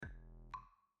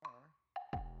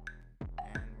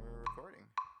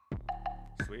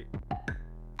sweet.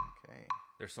 Okay.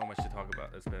 There's so much to talk about.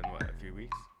 It's been, what, a few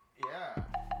weeks? Yeah.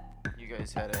 You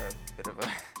guys had a bit of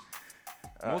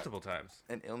a Multiple times.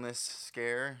 an illness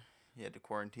scare. You had to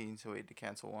quarantine, so we had to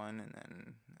cancel one, and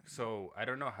then So I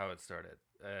don't know how it started.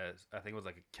 I think it was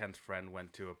like Kent's friend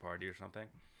went to a party or something,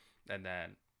 and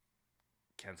then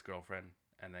Kent's girlfriend,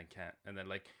 and then Kent, and then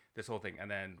like this whole thing,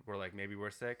 and then we're like, maybe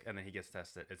we're sick, and then he gets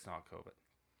tested. It's not COVID.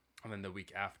 And then the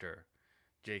week after,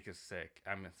 Jake is sick.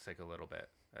 I'm sick a little bit,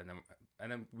 and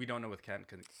then we don't know with Kent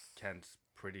because Kent's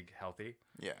pretty healthy,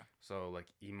 yeah. so like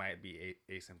he might be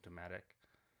asymptomatic.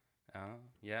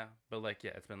 Yeah, but like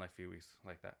yeah, it's been like a few weeks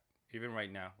like that. Even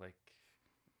right now, like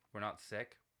we're not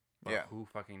sick, but Yeah. who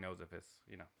fucking knows if it's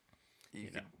You You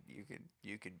could know.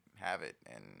 you could have it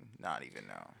and not even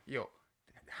know. Yo,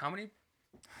 how many?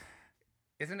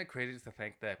 Isn't it crazy to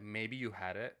think that maybe you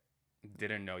had it,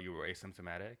 didn't know you were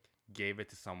asymptomatic, gave it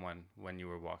to someone when you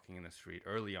were walking in the street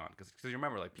early on? Because you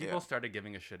remember, like, people Yeah. started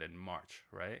giving a shit in March,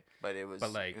 right? But it was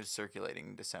like- it was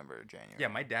circulating December, January. Yeah,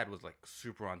 my dad was, like,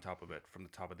 super on top of it from the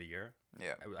top of the year.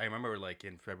 Yeah. I remember, like,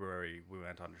 in February, we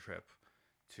went on a trip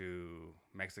to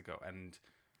Mexico, and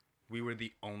we were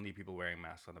the only people wearing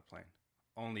masks on the plane.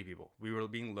 Only people. We were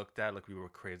being looked at like we were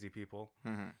crazy people.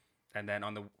 Mm-hmm. And then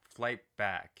on the flight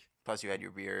back, Plus, you had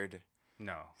your beard.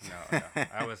 no.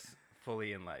 I was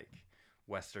fully in like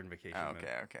Western vacation Oh, mood.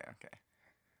 okay.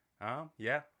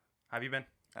 Yeah. Have you been?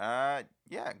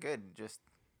 Yeah, good. Just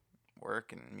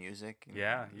work and music. And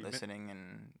Yeah, you've been- listening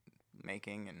and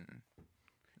making and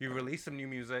You released some new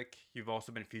music. You've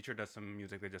also been featured as some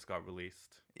music that just got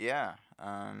released. yeah.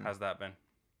 How's that been?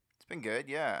 It's been good.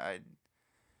 Yeah,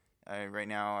 I right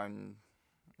now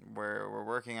we're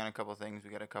working on a couple things. We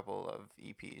got a couple of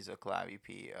EPs, a collab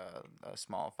EP, a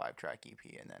small 5-track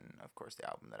EP, and then of course the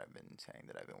album that I've been saying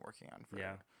that I've been working on for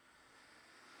Yeah.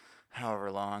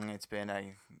 however long it's been.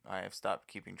 I have stopped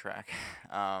keeping track.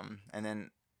 And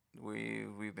then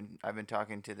I've been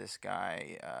talking to this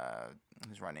guy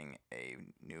who's running a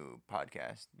new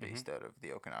podcast based out of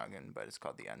the Okanagan, but it's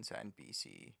called the Unsigned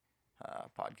BC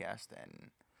podcast,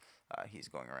 and he's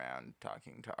going around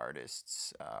talking to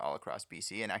artists all across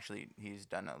BC, and actually he's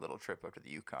done a little trip up to the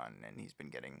Yukon, and he's been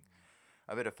getting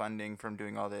a bit of funding from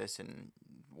doing all this and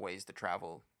ways to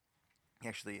travel.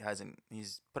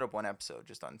 He's put up one episode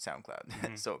just on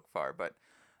SoundCloud so far, but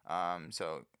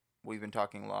so we've been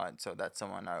talking a lot, so that's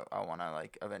someone I want to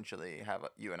like eventually have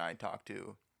you and I talk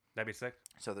to. That'd be sick.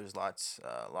 So there's lots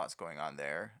going on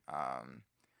there.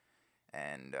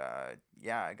 And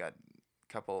yeah, I got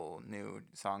a couple new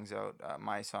songs out.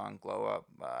 My song "Glow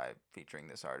Up" featuring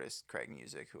this artist Craig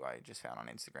Music, who I just found on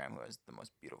Instagram, who has the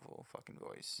most beautiful fucking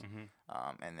voice.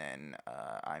 And then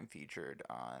I'm featured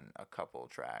on a couple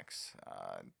tracks.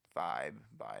 "Vibe"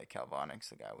 by Calvonics,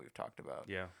 the guy we've talked about.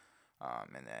 Yeah.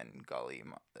 And then Gully,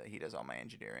 he does all my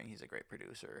engineering. He's a great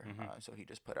producer. So he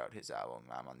just put out his album.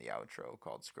 I'm on the outro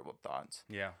called Scribbled Thoughts.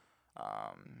 Yeah.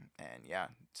 And yeah,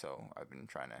 so I've been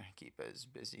trying to keep as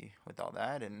busy with all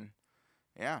that. And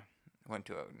yeah, went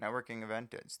to a networking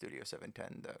event at Studio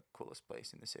 710, the coolest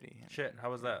place in the city. And, Shit,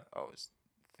 how was that? Oh, it was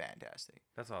fantastic.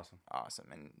 That's awesome. Awesome.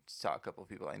 And saw a couple of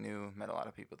people I knew, met a lot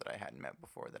of people that I hadn't met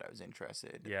before that I was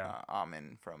interested. Yeah.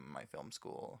 Amin from my film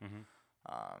school. Mm-hmm.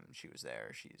 She was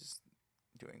there. She's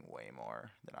doing way more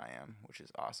than I am, which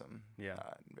is awesome. Yeah.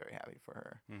 I'm very happy for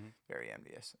her. Mm-hmm. Very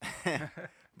envious,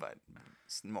 but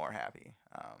more happy.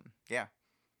 Yeah.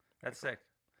 That's sick.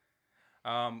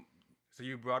 So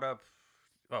you brought up.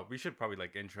 Oh, we should probably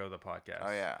like intro the podcast.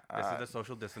 Oh yeah. This is the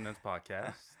Social Dissonance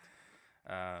podcast.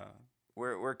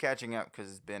 We're catching up because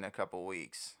it's been a couple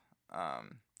weeks.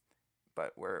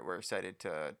 But we're excited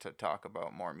to talk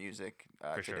about more music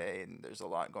For sure. today, and there's a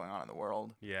lot going on in the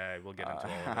world. Yeah, we'll get into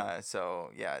all of it.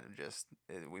 So yeah,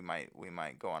 we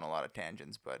might go on a lot of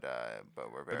tangents, but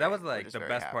we're very. But that was we're like just the very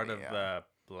best part happy, of yeah.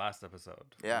 the last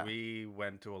episode. Yeah. We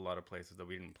went to a lot of places that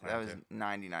we didn't plan That was to.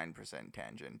 99%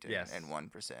 tangent and, Yes. and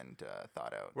 1%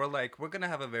 thought out. We're gonna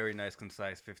have a very nice,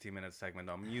 concise 15-minute segment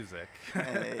on music.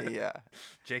 Yeah,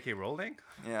 J.K. Rowling.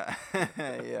 yeah,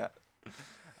 yeah.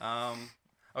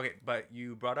 Okay, but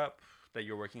you brought up that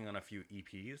you're working on a few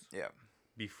EPs Yeah.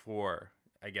 before,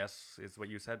 I guess is what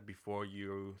you said, before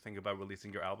you think about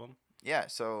releasing your album. Yeah,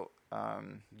 so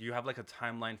Do you have like a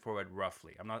timeline for it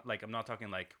roughly? I'm not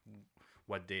talking like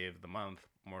what day of the month,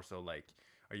 more so like,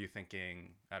 are you thinking,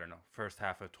 I don't know, first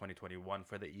half of 2021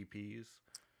 for the EPs?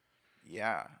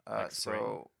 yeah, Like spring?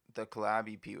 so the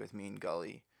collab EP with me and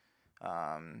Gully,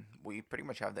 we pretty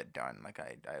much have that done. Like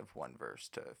I have one verse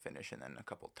to finish and then a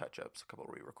couple touch-ups, a couple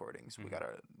re-recordings. We got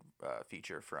a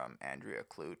feature from Andrea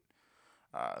Clute,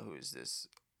 who is this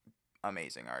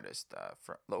amazing artist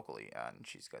locally, and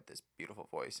she's got this beautiful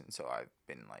voice, and so I've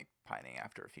been like pining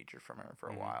after a feature from her for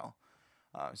a while.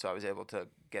 So I was able to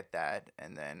get that,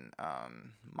 and then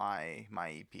my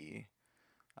EP.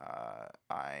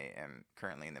 I am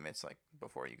currently in the midst, like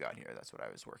before you got here, that's what I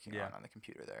was working Yeah. on the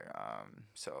computer there.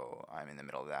 So I'm in the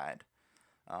middle of that.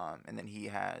 And then he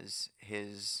has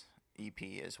his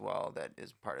EP as well that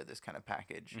is part of this kind of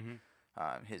package.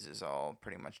 Mm-hmm. His is all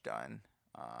pretty much done.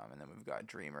 And then we've got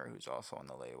Dreamer, who's also on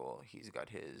the label. He's got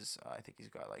his, I think he's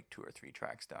got like 2 or 3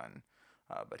 tracks done.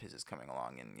 But his is coming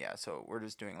along. And yeah, so we're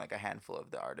just doing like a handful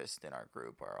of the artists in our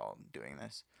group are all doing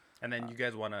this. And then you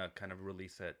guys want to kind of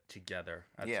release it together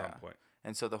at some point.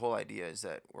 And so the whole idea is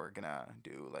that we're gonna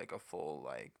do like a full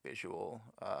like visual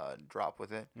drop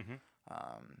with it. Mm-hmm.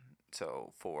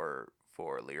 So for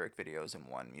lyric videos and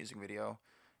one music video,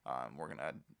 we're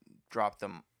gonna drop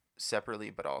them separately,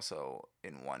 but also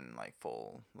in one like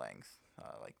full length,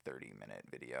 like 30-minute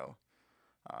video.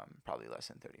 Probably less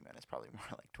than 30 minutes, probably more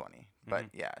like 20. But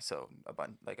yeah, so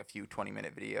like a few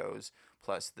 20-minute videos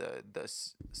plus the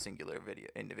singular video,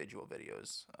 individual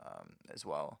videos as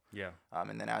well. Yeah.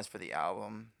 And then as for the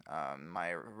album, my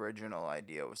original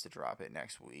idea was to drop it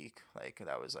next week. Like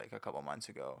that was like a couple months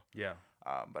ago. Yeah.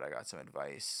 But I got some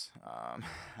advice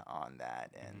on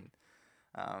that, and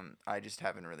I just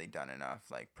haven't really done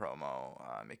enough like promo.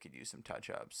 It could use some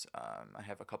touch ups. I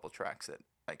have a couple tracks that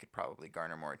I could probably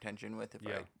garner more attention with if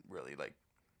I really like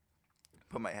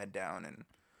put my head down and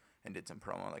did some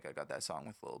promo. Like I got that song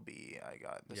with Lil B. I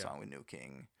got the song with New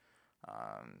King.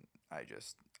 I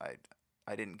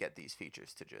didn't get these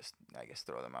features to just, I guess,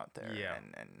 throw them out there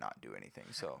and not do anything.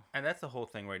 So And that's the whole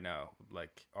thing right now.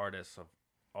 Like artists of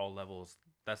all levels,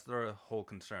 that's their whole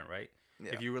concern, right?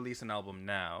 Yeah. If you release an album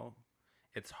now,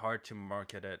 it's hard to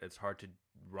market it. It's hard to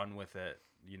run with it,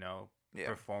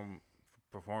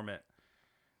 perform it.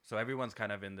 So everyone's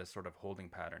kind of in this sort of holding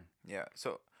pattern. Yeah.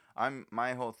 So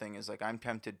my whole thing is like I'm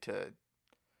tempted to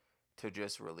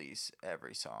just release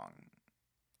every song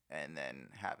and then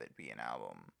have it be an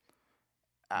album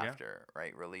after,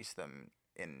 right? Release them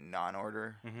in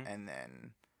non-order and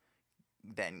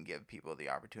then give people the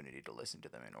opportunity to listen to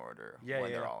them in order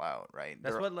when they're all out, right?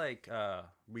 That's what like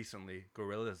recently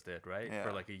Gorillaz did, right? Yeah.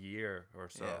 For like a year or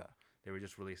so. Yeah. They were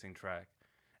just releasing track.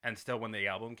 And still when the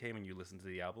album came and you listened to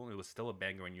the album, it was still a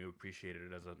banger and you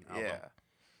appreciated it as an album. Yeah.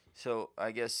 So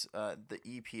I guess the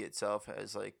EP itself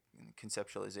has like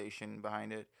conceptualization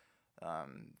behind it.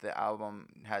 The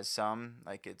album has some,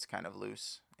 like it's kind of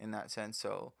loose in that sense.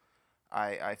 So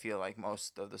I feel like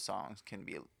most of the songs can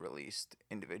be released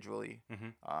individually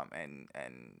and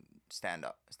stand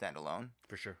alone.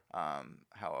 For sure.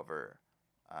 However,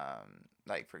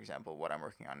 like for example, what I'm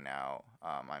working on now,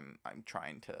 I'm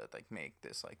trying to like make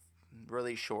this like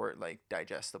really short, like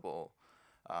digestible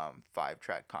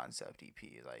 5-track concept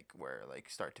EP, like where like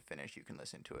start to finish you can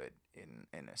listen to it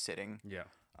in a sitting. Yeah.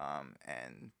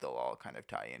 And they'll all kind of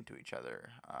tie into each other.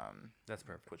 That's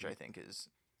perfect. Which I think is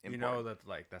important. You know that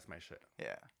like that's my shit.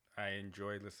 Yeah. I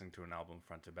enjoy listening to an album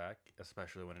front to back,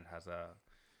 especially when it has a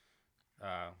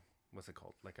what's it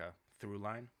called? Like a through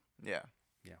line. Yeah.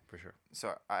 Yeah, for sure.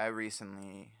 So I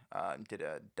recently did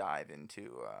a dive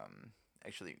into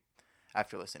actually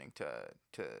after listening to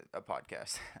a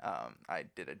podcast, I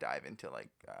did a dive into like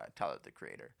Tyler the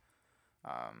Creator,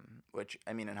 which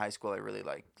I mean in high school I really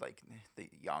liked like the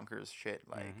Yonkers shit,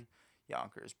 like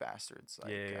Yonkers Bastards,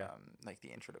 like like the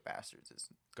intro to Bastards is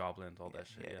Goblins, all that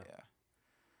shit.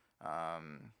 Yeah.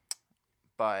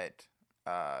 But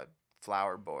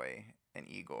Flower Boy and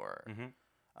Igor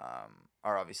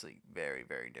are obviously very,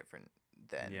 very different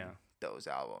than those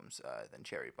albums, than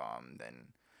Cherry Bomb,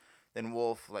 than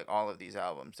Wolf. Like all of these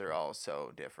albums, they're all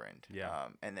so different. Yeah.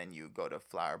 And then you go to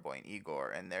Flower Boy and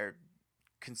Igor, and they're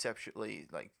conceptually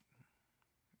like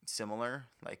similar.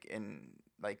 Like in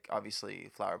like obviously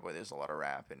Flower Boy, there's a lot of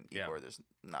rap, and Igor, there's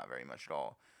not very much at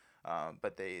all.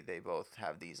 But they both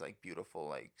have these like beautiful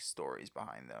like stories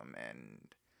behind them,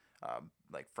 and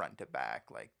like front to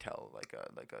back, like tell like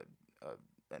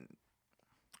an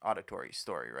auditory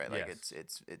story, right? Like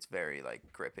it's very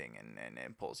like gripping and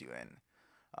it pulls you in.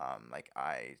 Like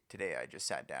today I just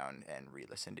sat down and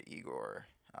re-listened to Igor,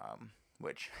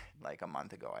 which like a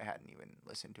month ago I hadn't even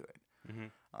listened to it.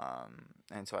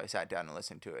 And so I sat down and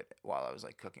listened to it while I was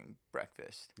like cooking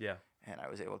breakfast. Yeah. And I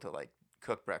was able to like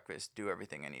cook breakfast, do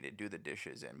everything I needed, do the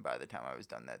dishes, and by the time I was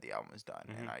done that, the album was done.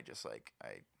 And I just like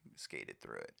I skated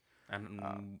through it. And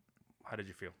how did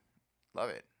you feel? Love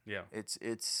it. Yeah.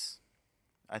 It's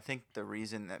I think the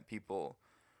reason that people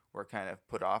were kind of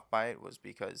put off by it was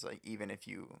because like even if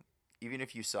you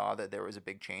saw that there was a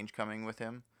big change coming with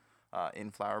him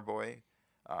in Flower Boy,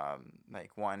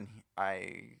 Like one,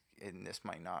 and this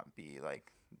might not be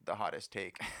like the hottest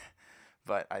take,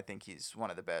 but I think he's one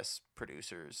of the best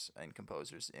producers and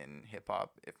composers in hip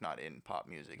hop, if not in pop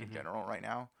music in Mm-hmm. general right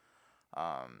now.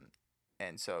 Um,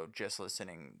 and so just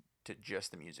listening to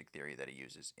just the music theory that he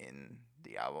uses in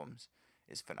the albums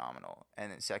is phenomenal.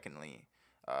 And then secondly,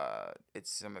 it's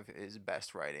some of his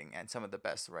best writing and some of the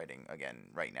best writing again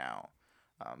right now.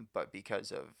 But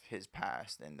because of his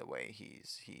past and the way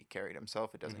he carried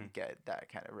himself, it Mm-hmm. doesn't get that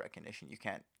kind of recognition.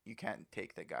 You can't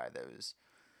take the guy that was,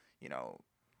 you know,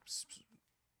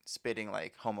 spitting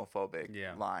like homophobic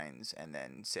Yeah. lines and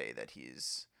then say that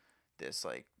he's this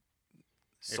like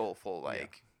If soulful, yeah.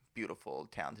 like beautiful,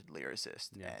 talented lyricist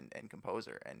Yeah. and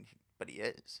composer, but he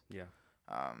is. Yeah.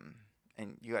 Um,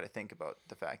 and you got to think about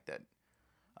the fact that,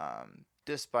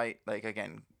 despite like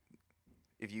again,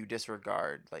 if you just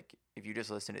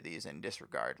listen to these and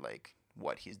disregard like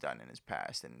what he's done in his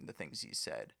past and the things he's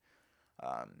said,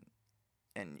 um,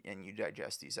 and you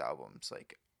digest these albums,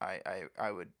 like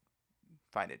I would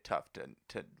find it tough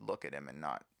to look at him and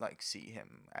not like see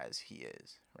him as he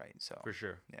is, right? So For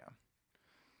sure. yeah.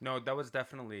 No, that was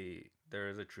definitely there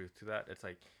is a truth to that. It's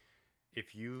like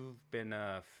if you've been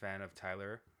a fan of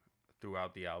Tyler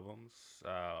throughout the albums,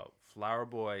 Flower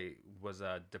Boy was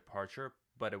a departure,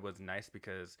 but it was nice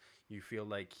because you feel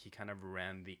like he kind of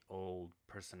ran the old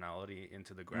personality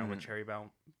into the ground with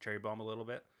Mm-hmm. Cherry Bomb a little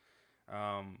bit.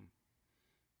 Um,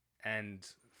 and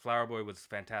Flower Boy was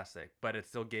fantastic, but it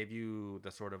still gave you the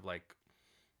sort of like,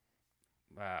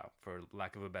 for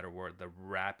lack of a better word, the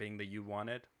rapping that you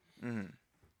wanted. Mm-hmm.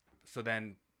 So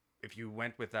then, if you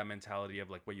went with that mentality of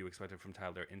like what you expected from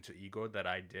Tyler into Ego that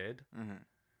I did, Mm-hmm.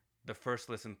 the first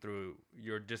listen through,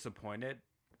 you're disappointed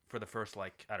for the first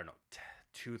like I don't know,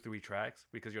 2-3 tracks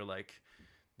because you're like,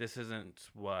 this isn't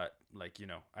what like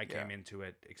I Yeah. came into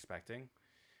it expecting.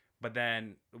 But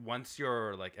then once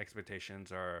your like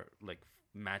expectations are like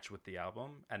matched with the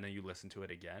album, and then you listen to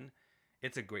it again,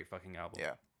 it's a great fucking album.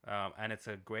 Yeah. And it's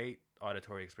a great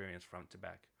auditory experience front to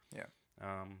back. Yeah.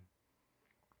 Um,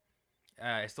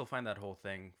 I still find that whole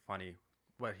thing funny.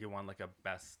 What he won like a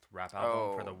best rap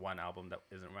album for the Oh, one album that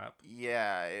isn't rap,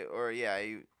 yeah.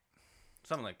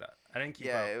 something like that. I didn't keep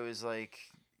Yeah. up. It was like,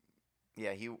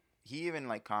 yeah. He even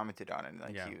like commented on it.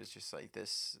 Like Yeah, he was just like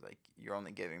this. Like you're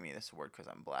only giving me this award because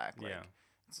I'm black. Like yeah,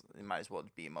 it might as well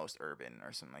be most urban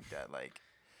or something like that. Like,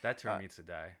 that term uh, needs to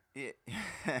die. yeah.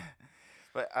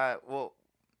 But well,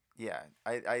 yeah.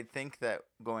 I think that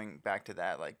going back to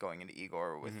that, like going into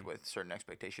Igor Hmm. with certain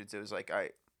expectations, it was like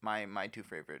my two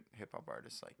favorite hip hop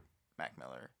artists like Mac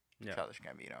Miller, Yeah, Childish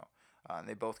Gambino.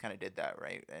 They both kind of did that,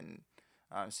 right? And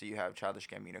so you have Childish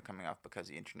Gambino coming off Because of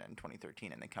the Internet in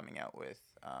 2013, and then coming out with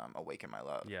Awaken My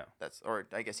Love. yeah, Or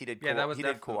I guess yeah. That was He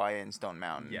did definitely Kauai and Stone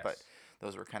Mountain, but yes.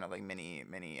 those were kind of like mini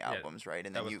Yeah, albums, right?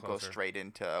 And that then was you go closer. straight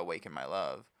into Awaken My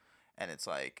Love, and it's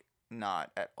like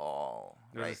not at all,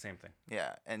 It was the right? same thing.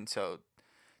 Yeah, and so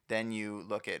then you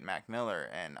look at Mac Miller,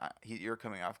 and you're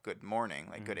coming off Good Morning,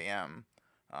 like Good Hmm. AM,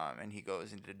 and he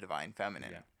goes into Divine Yeah,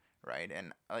 Feminine, right?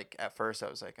 And like at first I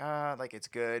was like, like it's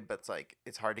good, but it's like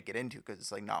it's hard to get into because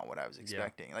it's like not what I was yeah,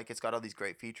 expecting. Like it's got all these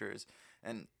great features,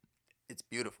 and it's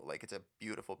beautiful. Like it's a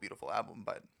beautiful, beautiful album.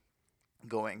 But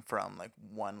going from like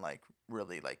one like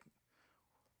really like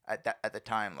at the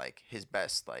time like his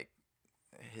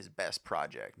best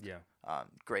project. yeah,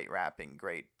 Great rapping,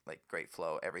 great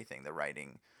flow, everything, the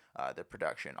writing, the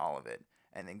production, all of it,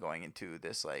 and then going into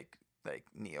this like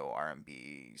neo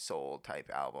R&B soul type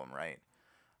album, right?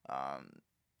 Um,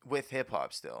 with hip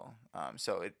hop still.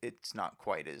 So it's not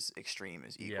quite as extreme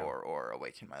as yeah, Igor or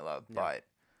Awaken My Love, yeah, but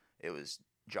it was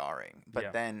jarring. But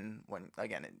yeah. then when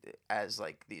again, as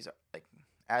like these like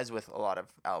as with a lot of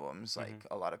albums, Hmm. like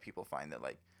a lot of people find that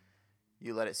like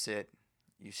you let it sit,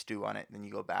 you stew on it, then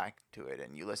you go back to it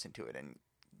and you listen to it, and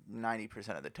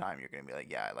 90% of the time you're gonna be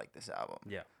like, yeah, I like this album.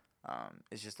 Yeah.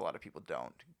 It's just a lot of people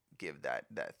don't give that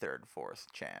third, fourth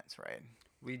chance, right?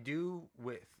 We do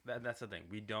with that. That's the thing.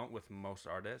 We don't with most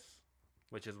artists,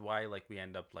 which is why like we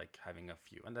end up like having a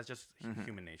few, and that's just Mm-hmm.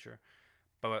 human nature.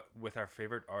 But with our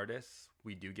favorite artists,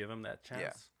 we do give them that Yeah,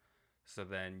 chance. So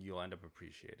then you'll end up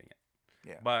appreciating it.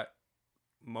 yeah, But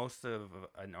most of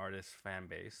an artist's fan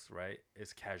base, right,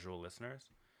 is casual listeners,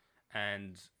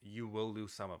 and you will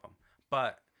lose some of them.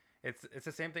 But it's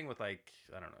the same thing with like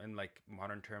I don't know in like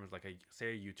modern terms, like a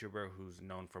say a YouTuber who's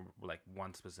known for like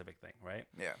one specific thing, right?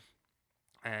 yeah,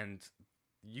 And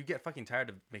you get fucking tired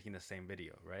of making the same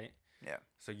video, right? yeah,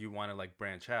 So you want to like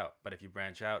branch out, but if you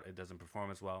branch out, it doesn't perform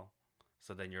as well.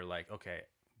 So then you're like, okay,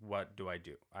 what do?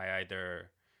 I either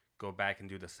go back and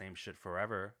do the same shit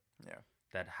forever, yeah,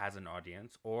 that has an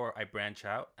audience, or I branch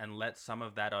out and let some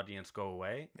of that audience go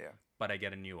away, Yeah. but I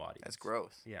get a new audience. That's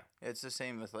growth. Yeah. It's the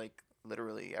same with like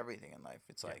literally everything in life.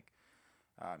 It's Yeah. like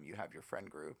you have your friend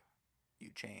group,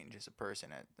 you change as a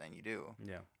person, then you do.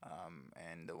 Yeah.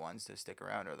 And the ones that stick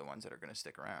around are the ones that are going to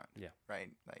stick around. Yeah.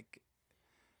 Right? Like,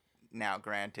 now,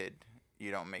 granted,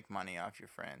 you don't make money off your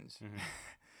friends. Mhm.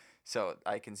 So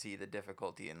I can see the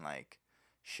difficulty in like,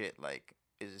 shit, like,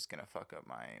 is this going to fuck up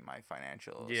my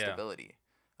financial Yeah. stability?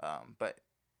 But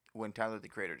when Tyler, the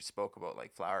Creator, spoke about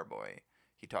like Flower Boy,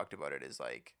 he talked about it as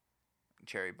like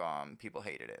Cherry Bomb. People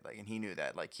hated it, like, and he knew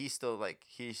that. Like, he still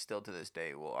to this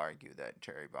day will argue that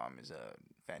Cherry Bomb is a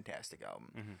fantastic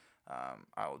album. Mhm.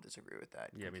 I will disagree with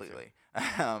that Yeah, me too. completely.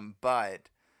 But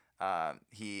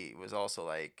he was also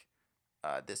like,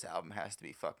 this album has to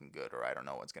be fucking good, or I don't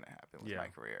know what's gonna happen with Yeah. my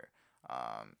career.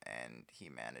 And he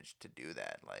managed to do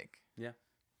that. Like, Yeah.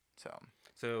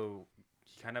 so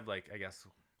he kind of like, I guess,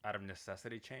 out of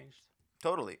necessity changed.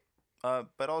 totally.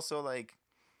 But also like,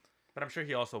 But I'm sure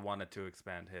he also wanted to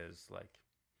expand his like,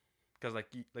 because like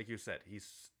you said,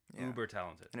 he's Yeah. uber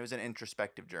talented. and it was an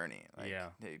introspective journey. Like,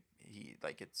 Yeah. he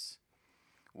like, it's,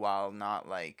 while not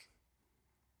like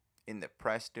in the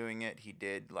press doing it, he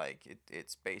did like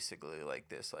it's basically like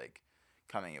this, like,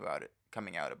 coming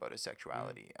out about his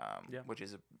sexuality, Yeah. which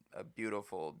is a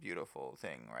beautiful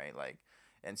thing, right? Like,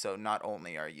 and so not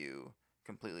only are you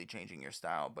completely changing your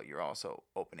style, but you're also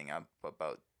opening up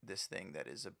about this thing that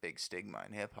is a big stigma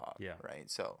in hip hop. Yeah. Right.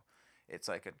 So it's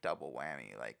like a double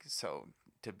whammy. Like, so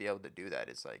to be able to do that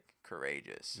is like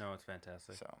courageous. No, it's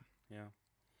fantastic. So Yeah.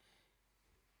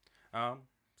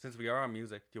 Since we are on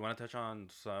music, do you want to touch on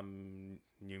some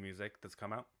new music that's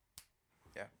come out?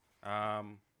 Yeah.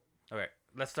 Okay,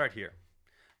 let's start here.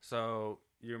 So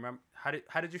you remember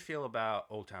how did you feel about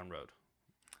Old Town Road?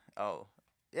 Oh,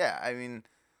 yeah. I mean,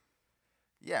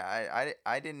 yeah,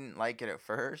 I didn't like it at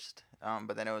first,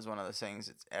 but then it was one of those things.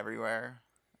 It's everywhere.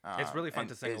 It's really fun and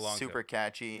to sing it's along to. super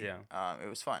catchy. Yeah. It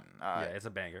was fun. Yeah, it's a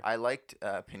banger. I liked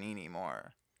Panini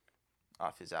more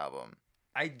off his album.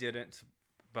 I didn't,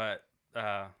 but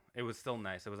it was still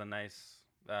nice. It was a nice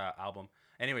album.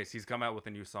 Anyways, he's come out with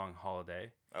a new song,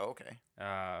 Holiday. Oh, okay.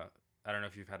 I don't know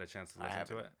if you've had a chance to listen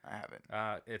to it. I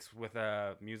haven't. It's with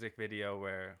a music video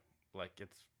where like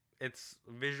it's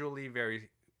visually very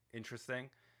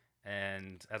interesting,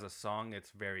 and as a song,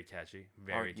 it's very catchy.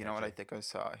 Very. You know what? I think I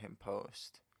saw him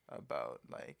post about,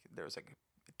 like, there was like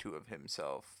two of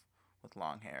himself with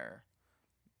long hair.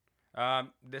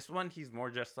 This one he's more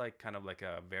just like kind of like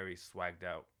a very swagged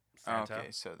out Oh, Santa.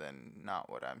 okay, so then not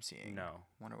what I'm seeing. No.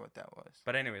 Wonder what that was.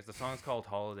 But anyways, the song's called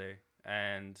Holiday,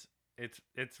 and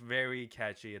it's very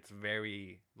catchy. It's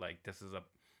very like this is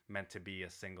meant to be a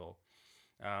single.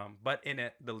 But in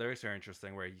it, the lyrics are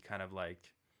interesting, where he kind of like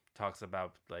talks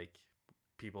about like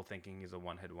people thinking he's a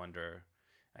one-hit wonder,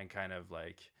 and kind of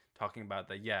like talking about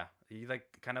that. Yeah, he like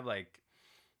kind of like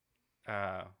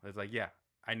it's like, yeah,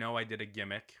 I know I did a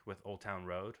gimmick with Old Town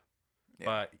Road, Yeah.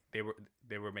 but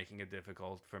they were making it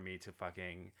difficult for me to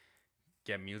fucking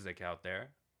get music out there.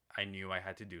 I knew I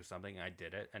had to do something. I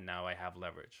did it, and now I have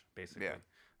leverage. Basically, Yeah.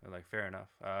 I'm like, fair enough.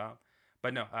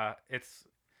 But no,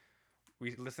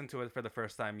 we listened to it for the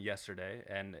first time yesterday,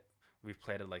 and we've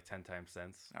played it like 10 times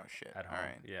since Oh shit. at home. All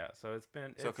right. Yeah, so it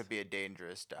So it could be a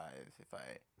dangerous dive if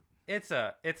I. it's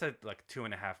a like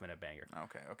 2.5 minute banger.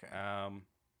 Okay.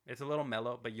 It's a little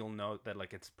mellow, but you'll note that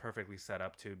like it's perfectly set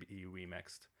up to be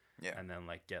remixed. Yeah. And then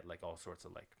like get like all sorts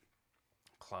of like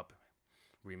club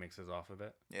remixes off of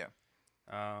it. Yeah.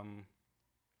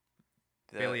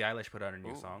 Billie Eilish put out a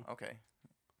new Ooh, song. Okay.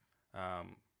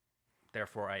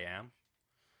 Therefore I Am.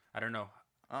 I don't know.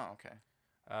 Oh, okay.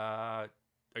 Are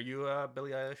you a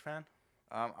Billie Eilish fan?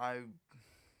 I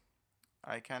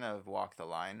kind of walk the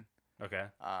line. Okay.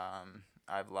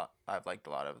 I've liked a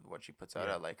lot of what she puts out.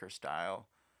 Yeah. I like her style.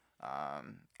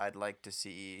 I'd like to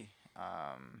see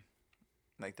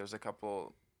like, there's a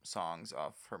couple songs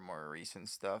off her more recent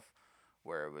stuff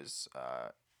where it was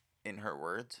in her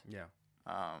words. Yeah.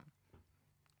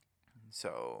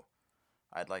 So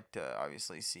I'd like to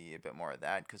obviously see a bit more of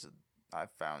that, because I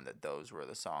found that those were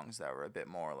the songs that were a bit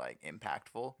more like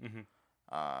impactful.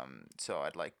 Mm-hmm. So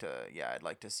I'd like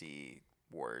to see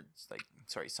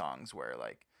songs where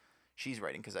like she's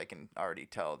writing, because I can already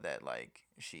tell that like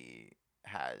she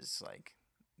has like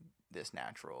this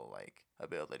natural like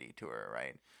ability to her,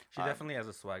 right? She definitely has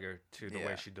a swagger to the way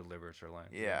yeah. she delivers her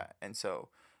lines. Yeah, and so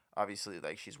obviously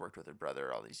like she's worked with her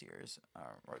brother all these years,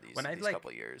 or these couple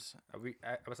of years.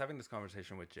 I was having this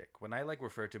conversation with Jake. When I like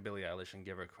refer to Billie Eilish and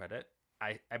give her credit,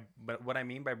 but what I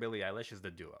mean by Billie Eilish is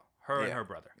the duo. her and Yeah. her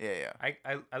brother. Yeah,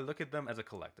 yeah. I look at them as a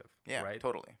collective, Yeah, right?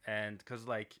 totally. And because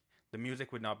like the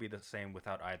music would not be the same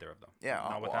without either of them. Yeah, Not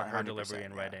well, without her delivery 100%,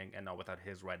 and yeah. writing, and not without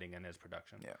his writing and his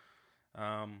production.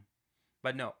 Yeah.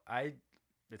 But no,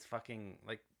 it's fucking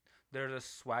like there's a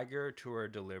swagger to her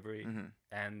delivery, Mhm.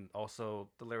 and also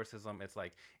the lyricism. It's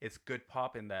like it's good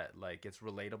pop in that like it's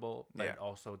relatable, but Yeah. it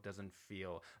also doesn't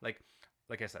feel like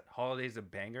I said, Holiday's a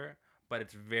banger, but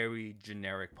it's very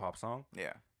generic pop song.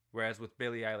 Yeah. Whereas with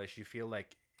Billie Eilish, you feel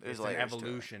like There's it's an layers to it.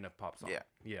 evolution of pop song. Yeah.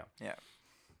 Yeah. Yeah.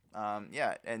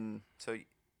 Yeah, and so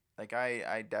like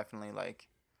I definitely like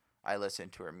I listen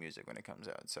to her music when it comes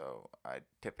out. So I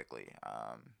typically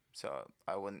so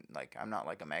I wouldn't like I'm not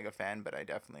like a mega fan, but I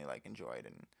definitely like enjoy it,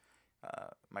 and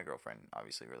my girlfriend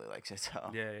obviously really likes it.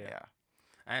 So Yeah.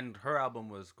 And her album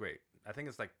was great. I think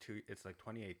it's like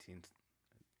 2018.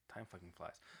 Time fucking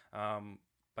flies.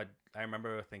 But I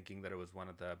remember thinking that it was one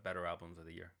of the better albums of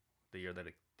the year that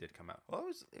it did come out. Well,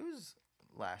 it was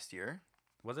last year.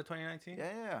 Was it 2019?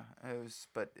 Yeah. It was,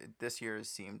 but this year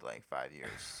seemed like 5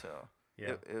 years. So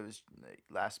Yeah. it was like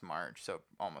last March, so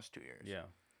almost 2 years. Yeah.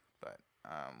 But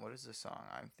what is the song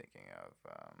I'm thinking of?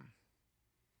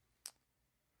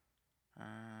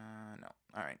 No.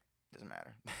 All right, doesn't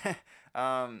matter.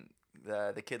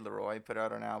 The Kid Leroy put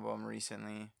out an album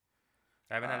recently.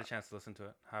 I haven't had a chance to listen to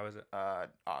it. How is it?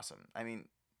 Awesome. I mean,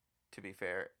 to be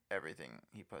fair, everything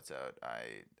he puts out,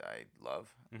 I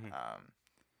love. Mhm.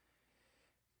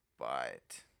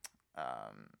 But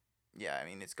yeah, I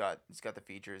mean, it's got the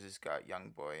features. It's got Young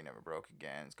Boy, Never Broke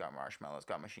Again. It's got Marshmello. It's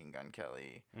got Machine Gun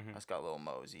Kelly. Mhm. It's got Lil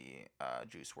Mosey,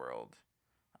 Juice World.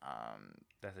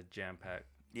 That's a jam packed.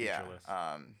 Yeah. list.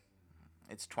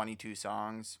 It's 22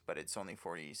 songs, but it's only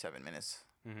 47 minutes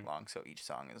Mhm. long, so each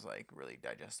song is like really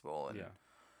digestible. And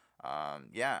Yeah.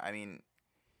 yeah, I mean,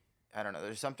 I don't know.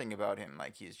 There's something about him,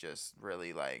 like he's just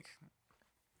really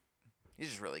he's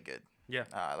just really good. Yeah.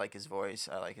 I like his voice.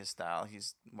 I like his style.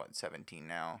 He's 17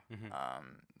 now.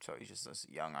 Mhm. So he's just this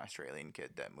young Australian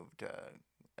kid that moved to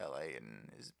LA and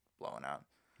is blowing up.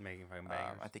 Making fucking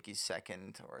bangers. I think he's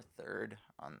second or third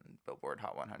on Billboard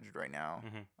Hot 100 right now.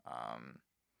 Mhm.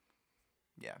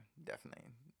 Yeah,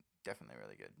 definitely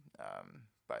really good.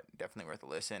 But definitely worth a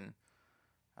listen.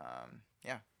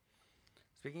 Yeah.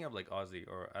 Speaking of like Aussie,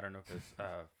 or I don't know if it's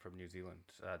from New Zealand.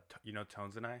 You know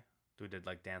Tones and I, who did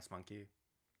like Dance Monkey.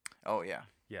 Oh yeah.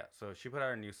 Yeah, so she put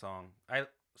out a new song.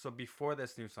 So before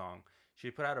this new song,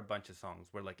 she put out a bunch of songs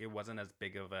where like it wasn't as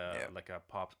big of a like a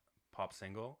pop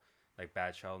single, like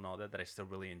Bad Shell and all that I still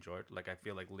really enjoyed. Like I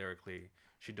feel like lyrically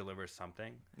she delivers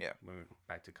something. Yeah.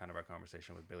 Back to kind of our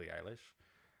conversation with Billie Eilish.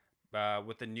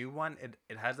 With the new one,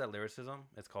 it has that lyricism.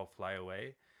 It's called Fly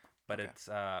Away, but Okay. it's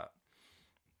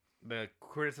the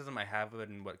criticism I have of it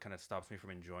and what kind of stops me from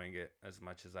enjoying it as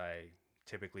much as I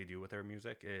typically do with her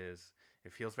music is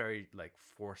it feels very like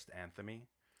forced anthemy.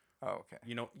 Oh okay.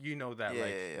 You know that Yeah,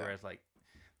 like yeah. whereas like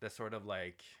the sort of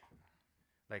like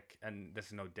and this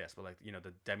is no diss, but like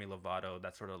the Demi Lovato,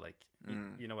 that sort of like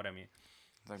you know what I mean.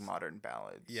 It's like modern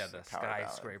ballads. Yeah, the like power ballad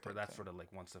skyscraper, type that thing. sort of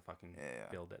like wants to fucking Yeah.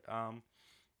 build it.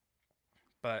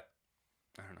 But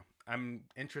I don't know. I'm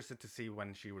interested to see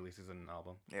when she releases an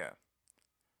album. Yeah.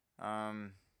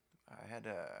 I had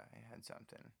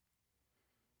something.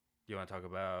 You want to talk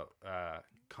about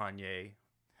Kanye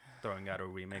throwing out a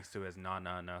remix to his Na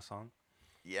Na Na song?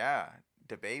 Yeah,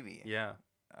 the baby. Yeah.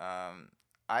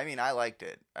 I mean, I liked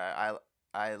it.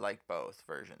 I liked both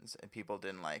versions, and people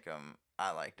didn't like them.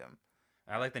 I liked them.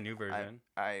 I like the new version.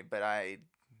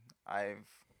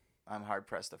 I'm hard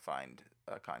pressed to find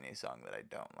a Kanye song that I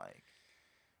don't like.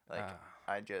 Like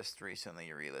I just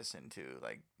recently re-listened to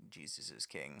like Jesus is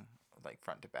King, like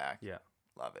front to back. Yeah.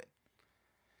 Love it.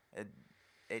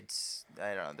 It's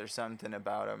I don't know. There's something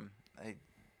about him.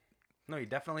 No, he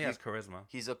definitely has charisma.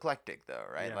 He's eclectic though,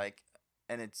 right? Yeah. Like,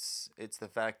 and it's the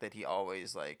fact that he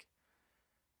always like.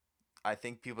 I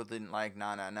think people didn't like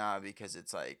Na Na Na because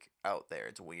it's like out there,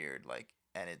 it's weird, like,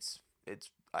 and it's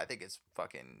I think it's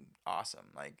fucking awesome.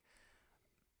 Like,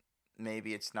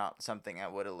 maybe it's not something I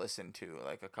would have listened to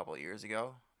like a couple years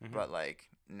ago, Mhm. but like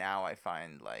now I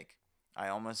find like I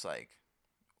almost like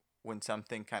when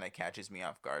something kind of catches me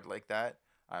off guard like that,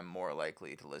 I'm more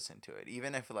likely to listen to it,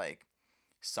 even if like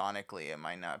sonically it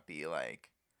might not be like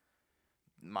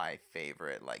my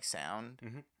favorite like sound.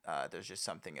 Mhm. There's just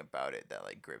something about it that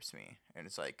like grips me, and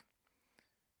it's like,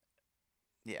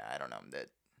 yeah, I don't know, that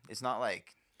it's not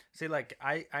like See, like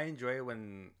I enjoy it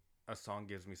when a song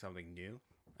gives me something new,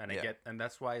 and Yeah. and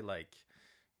that's why like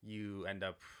you end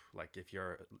up like if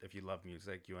you love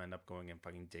music, you end up going and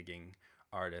fucking digging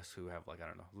artists who have like I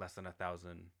don't know less than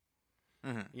 1,000,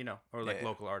 Mhm. or like Yeah.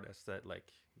 local artists that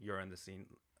like you're in the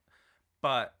scene.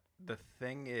 But the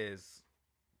thing is,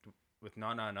 with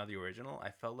Na Na Na the original, I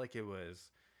felt like it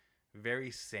was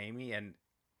very samey and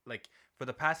like for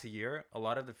the past year, a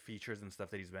lot of the features and stuff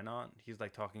that he's been on, he's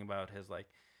like talking about his like,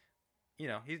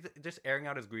 he's just airing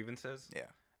out his grievances, Yeah.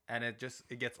 and it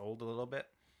gets old a little bit.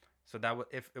 So that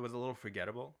if it was a little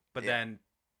forgettable, but Yeah. then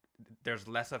there's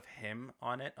less of him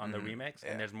on it on the remix,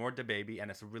 Yeah. and there's more DaBaby,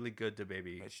 and it's a really good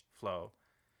DaBaby flow.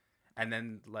 And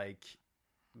then like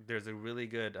there's a really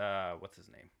good what's his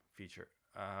name feature.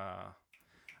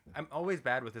 I'm always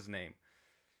bad with his name.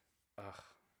 Ugh,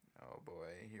 Oh boy,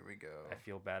 here we go. I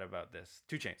feel bad about this.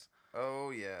 2 Chainz.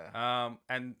 Oh yeah.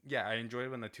 And yeah, I enjoy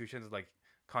when the 2 Chainz is like,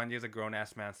 Kanye's a grown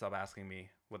ass man. Stop asking me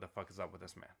what the fuck is up with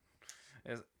this man.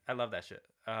 I love that shit.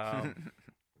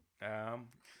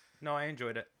 No, I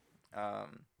enjoyed it.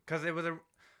 Because it was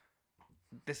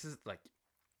this is like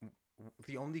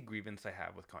the only grievance I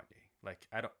have with Kanye. Like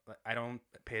I don't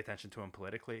pay attention to him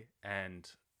politically, and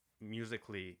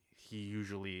musically he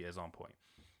usually is on point.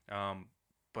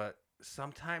 But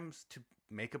sometimes to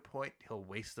make a point, he'll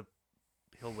waste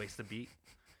the beat.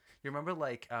 You remember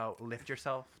like Lift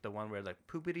Yourself, the one where like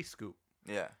poopity scoop.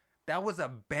 Yeah. That was a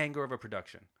banger of a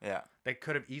production. Yeah. That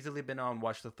could have easily been on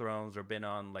Watch the Thrones or been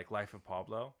on like Life of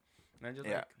Pablo. And I just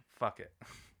like, fuck it.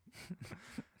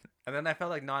 And then I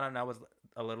felt like Na Na Na was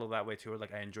a little that way too.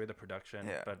 Like I enjoy the production,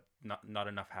 but not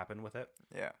enough happened with it.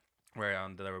 Yeah. Where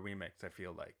on the remix, I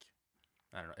feel like,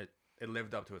 I don't know, it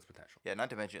lived up to its potential. Yeah,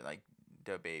 not to mention like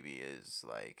DaBaby is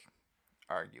like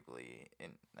arguably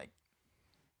in like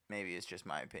maybe it's just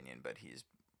my opinion, but he's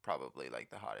probably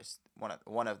like the hottest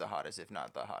one of the hottest, if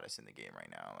not the hottest in the game right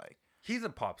now. Like he's a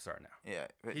pop star now. Yeah,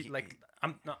 but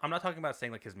I'm not talking about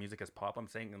saying like his music is pop. I'm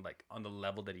saying like on the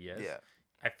level that he is. Yeah,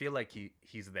 I feel like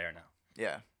he's there now.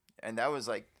 Yeah, and that was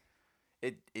like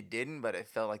it didn't, but it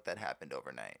felt like that happened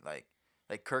overnight. Like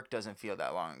Kirk doesn't feel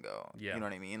that long ago. Yeah, you know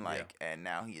what I mean. Like, and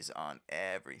now he's on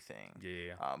everything.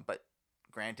 Yeah. But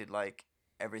granted, like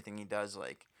everything he does,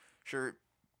 like sure,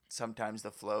 sometimes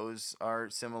the flows are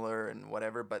similar and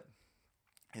whatever, but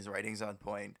his writing's on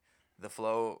point. The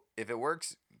flow, if it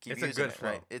works, keep using it. It's a good flow.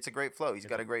 Right? It's a great flow. He's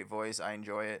got a great voice. I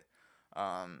enjoy it.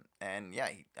 And yeah,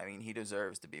 he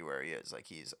deserves to be where he is. Like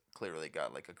he's clearly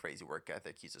got like a crazy work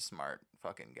ethic. He's a smart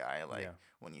fucking guy. Like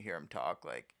when you hear him talk,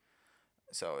 like,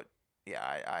 so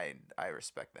yeah, I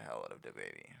respect the hell out of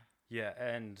DaBaby. Yeah,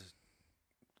 and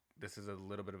this is a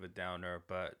little bit of a downer,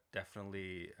 but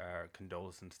definitely our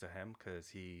condolences to him because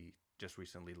he just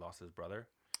recently lost his brother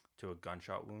to a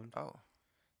gunshot wound. Oh.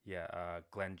 Yeah,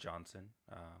 Glenn Johnson,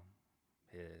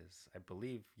 his, I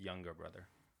believe, younger brother.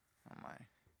 Oh,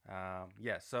 my.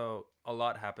 Yeah, so a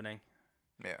lot happening.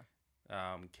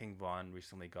 Yeah. King Von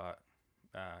recently got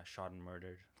shot and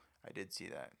murdered. I did see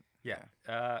that.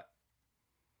 Yeah.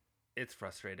 It's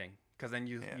frustrating because then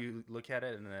you look at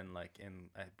it and then like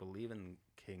I believe in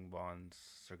King Von's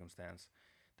circumstance,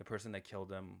 the person that killed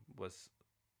him was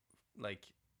like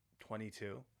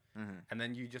 22. Mm-hmm. And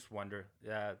then you just wonder,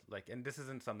 like, and this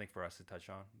isn't something for us to touch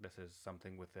on. This is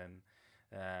something within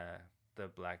the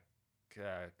Black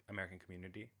American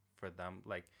community for them.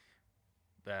 Like,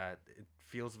 that it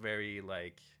feels very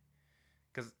like,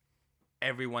 because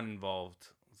everyone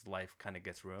involved's life kind of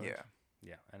gets ruined.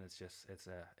 Yeah, and it's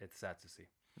sad to see.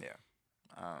 Yeah,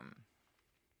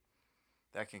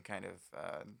 that can kind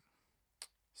of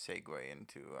segue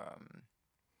into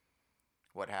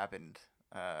what happened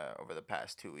over the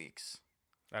past 2 weeks.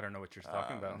 I don't know what you're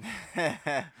talking about.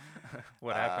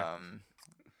 What happened?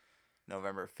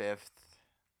 November 5th,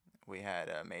 we had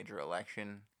a major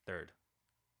election. 3rd.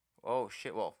 Oh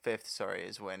shit! Well, 5th, sorry,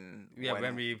 is when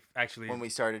when we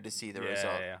started to see the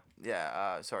result.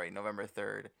 Yeah. Sorry, November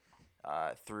 3rd,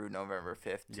 through November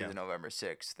 5th to the November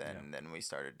 6th, and then we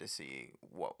started to see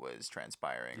what was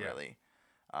transpiring. Really,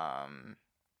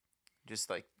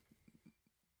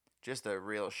 just a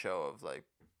real show of like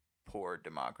poor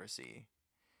democracy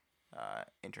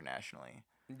internationally.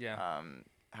 Yeah.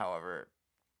 However,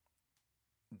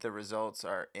 the results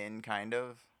are in kind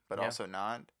of, but also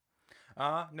not.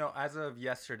 No, as of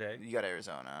yesterday, you got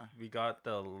Arizona. We got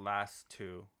the last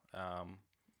 2.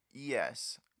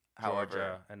 Yes. Georgia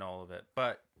However, and all of it,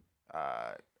 but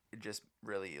it just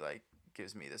really like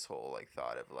gives me this whole like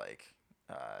thought of like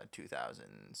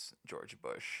 2000s George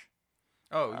Bush.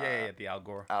 Oh yeah, the Al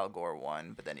Gore. Al Gore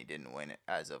won, but then he didn't win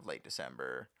as of late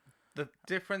December. The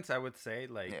difference, I would say,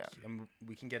 like,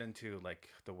 we can get into like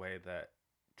the way that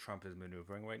Trump is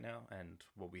maneuvering right now and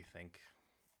what we think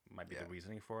might be the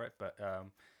reasoning for it. But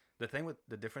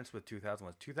the difference with 2000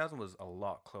 was a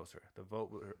lot closer. The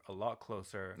vote were a lot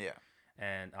closer. Yeah.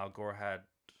 And Al Gore had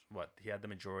he had the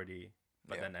majority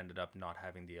but Yeah. then ended up not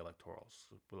having the electorals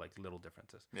with like little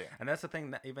differences. Yeah. And that's the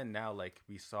thing that even now, like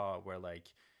we saw where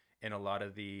like in a lot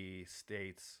of the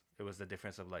states, it was the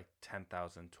difference of like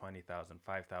 10,000, 20,000,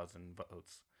 5,000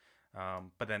 votes.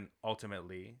 But then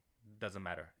ultimately, doesn't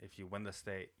matter if you win the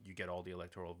state, you get all the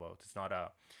electoral votes.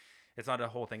 It's not a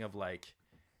whole thing of like,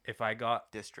 if I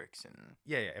got Districts and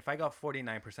if I got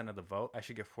 49% of the vote, I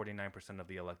should get 49% of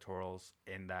the electorals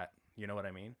in that. You know what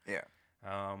I mean? yeah.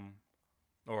 Um,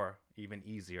 or even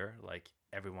easier, like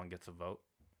everyone gets a vote.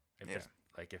 If Yeah. there's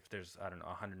like if there's I don't know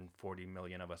 140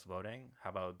 million of us voting, how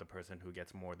about the person who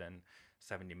gets more than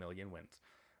 70 million wins?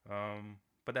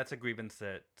 But that's a grievance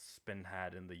that's been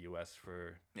had in the U.S.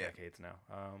 for Yeah. decades now.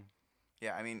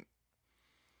 Yeah. I mean,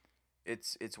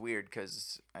 it's weird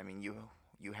because I mean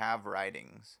you have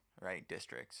ridings, right?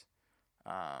 Districts,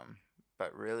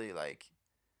 but really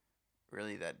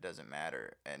that doesn't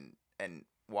matter. And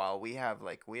while we have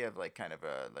kind of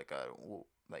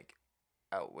like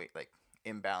outweigh like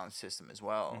imbalanced system as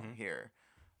well Mhm. here.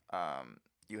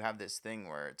 You have this thing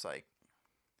where it's like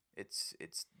it's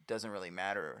doesn't really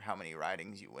matter how many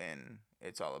ridings you win.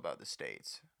 It's all about the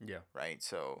states, Yeah. right?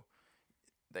 So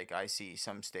like I see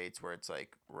some states where it's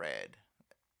like red,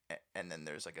 and then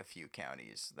there's like a few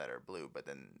counties that are blue, but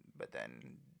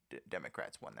then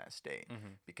Democrats won that state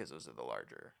Mhm. because those are the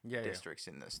larger Yeah. districts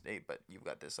in the state. But you've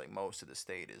got this like most of the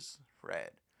state is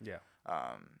red, Yeah.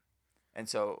 and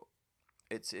so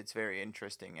it's very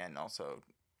interesting and also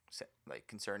like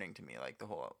concerning to me. Like the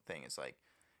whole thing is like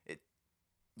it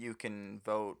you can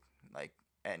vote like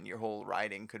and your whole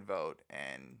riding could vote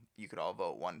and you could all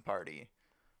vote one party,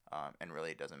 and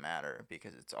really it doesn't matter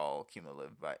because it's all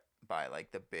cumulative by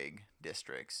like the big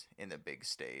districts in the big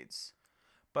states.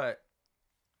 But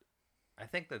I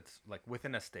think that's like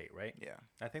within a state, right? Yeah.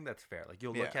 I think that's fair. Like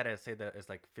you'll Yeah. look at it, say that it's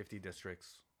like 50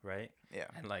 districts, right? Yeah.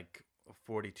 And like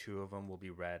 42 of them will be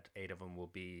red, 8 of them will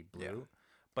be blue. Yeah.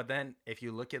 But then if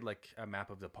you look at like a map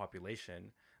of the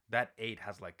population, that 8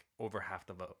 has like over half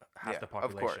the half Yeah, the of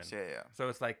population. course. Yeah. So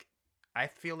it's like I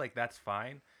feel like that's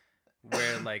fine.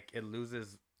 Where like it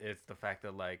loses is the fact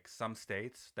that like some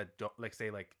states that don't like say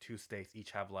like 2 states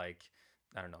each have like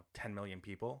I don't know 10 million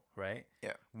people, right?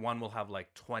 Yeah. One will have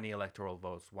like 20 electoral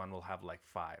votes, one will have like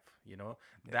 5, you know?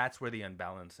 Yeah. That's where the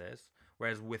imbalance is.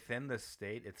 Whereas within the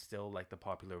state, it's still like the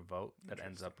popular vote that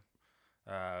ends up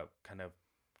kind of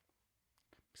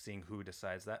seeing who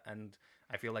decides that. And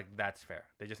I feel like that's fair.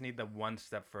 They just need the one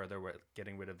step further with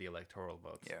getting rid of the electoral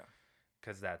votes. Yeah.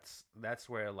 Because that's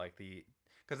where like the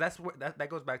because that's where that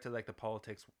goes back to like the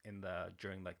politics in the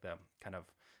during like the kind of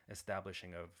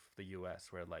establishing of the U.S.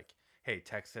 where like hey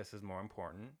Texas is more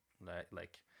important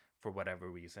like for whatever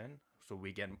reason so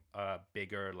we get a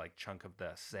bigger like chunk of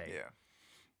the say. Yeah.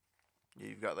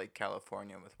 You've got like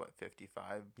California with what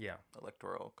 55 Yeah.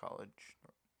 electoral college.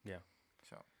 Yeah.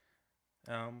 So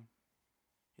Um.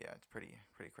 yeah, it's pretty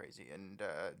crazy. And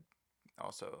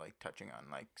also like touching on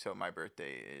like so my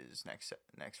birthday is next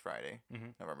Friday,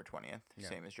 Mhm. November 20th, Yeah.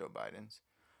 same as Joe Biden's.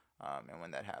 And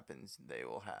when that happens, they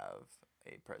will have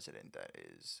a president that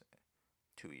is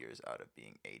 2 years out of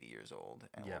being 80 years old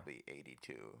and Yeah. will be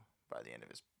 82 by the end of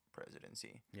his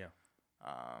presidency. Yeah.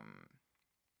 Um,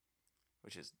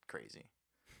 which is crazy.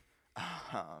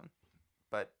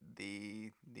 But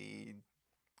the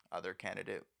other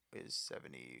candidate is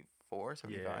 74,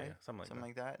 75, Yeah. Something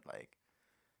like that. that. Like,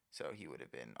 so he would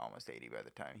have been almost 80 by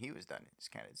the time he was done his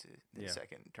candidacy, his Yeah.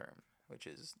 second term, which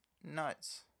is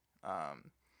nuts.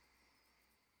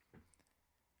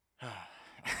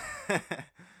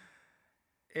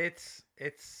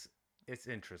 It's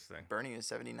interesting. Bernie is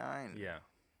 79. Yeah.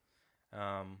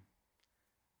 Um.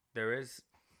 There is.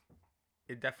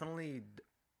 It definitely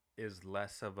is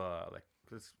less of a like.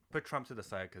 Let's put Trump to the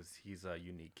side because he's a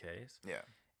unique case. Yeah.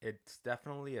 It's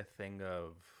definitely a thing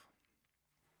of.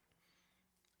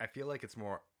 I feel like it's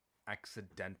more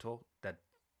accidental that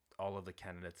all of the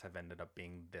candidates have ended up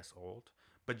being this old.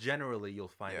 But generally, you'll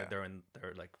find Yeah. that they're in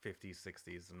their like 50s,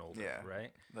 60s, and older, Yeah.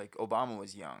 right? Like Obama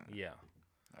was young, Yeah,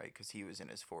 right? Because he was in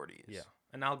his 40s. yeah.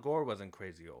 And Al Gore wasn't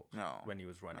crazy old No. when he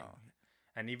was running. No.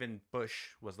 And even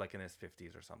Bush was like in his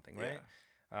 50s or something, Yeah.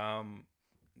 right?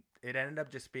 It ended up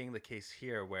just being the case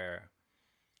here where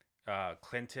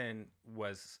Clinton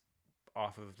was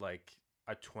off of like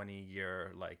a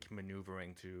 20-year like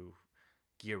maneuvering to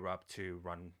gear up to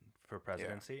run for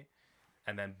presidency,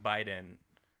 and then Biden,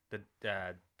 the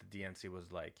DNC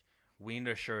was like, we need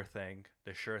a sure thing.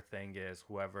 The sure thing is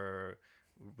whoever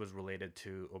was related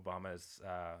to Obama's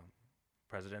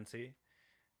presidency.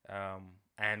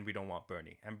 And we don't want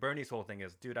Bernie. And Bernie's whole thing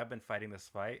is, dude, I've been fighting this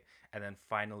fight, and then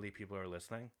finally people are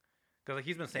listening, because like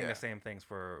he's been saying Yeah. the same things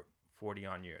for 40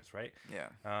 on years, right? Yeah.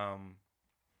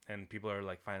 And people are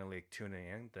like finally like, tuning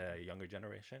in, the younger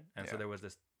generation, and so Yeah. there was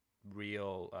this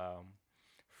real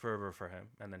fervor for him,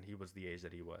 and then he was the age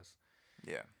that he was.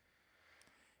 Yeah.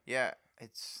 Yeah.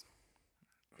 It's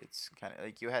kind of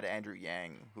like you had Andrew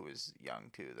Yang, who was young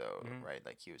too, though, Mhm. right?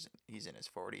 Like he's in his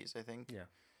 40s, I think. Yeah.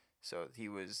 So he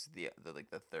was the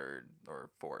like the third or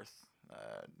fourth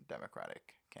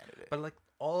Democratic candidate. But like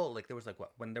all like there was like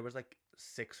what when there was like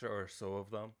six or so of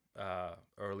them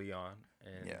early on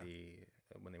in Yeah. the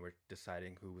when they were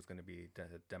deciding who was going to be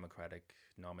the Democratic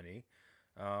nominee.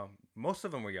 Most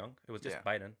of them were young. It was just Yeah.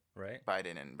 Biden, right?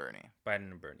 Biden and Bernie.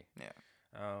 Biden and Bernie. Yeah.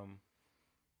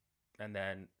 And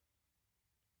then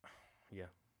yeah,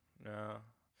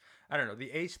 I don't know.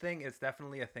 The age thing is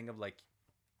definitely a thing of like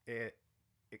it.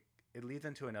 It leads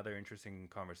into another interesting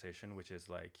conversation, which is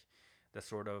like the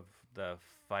sort of the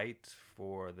fight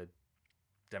for the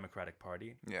Democratic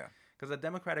Party. Yeah. Because the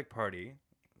Democratic Party,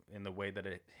 in the way that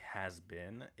it has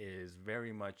been, is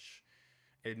very much,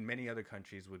 in many other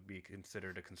countries, would be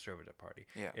considered a conservative party.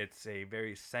 Yeah. It's a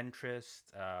very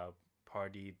centrist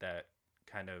party that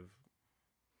kind of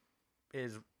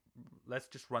is, let's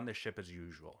just run the ship as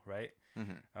usual, right?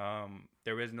 Mm-hmm.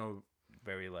 There is no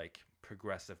very like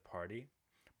progressive party.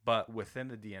 But within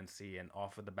the DNC and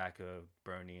off of the back of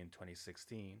Bernie in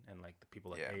 2016 and like the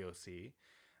people at Yeah. AOC,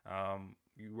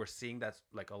 you were seeing that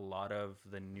like a lot of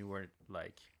the newer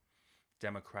like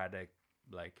Democratic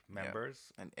like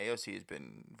members. And AOC has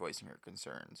been voicing her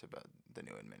concerns about the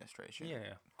new administration.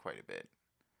 Yeah. Quite a bit.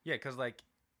 Yeah, because like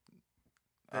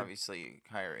Obviously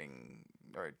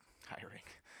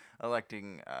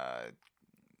electing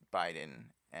Biden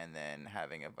and then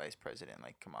having a vice president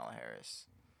like Kamala Harris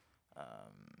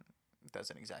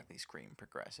doesn't exactly scream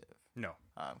progressive. no,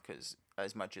 Because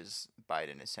as much as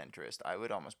Biden is centrist, I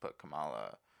would almost put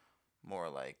Kamala more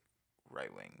like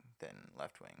right wing than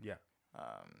left wing. yeah,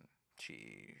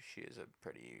 She has a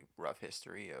pretty rough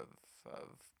history of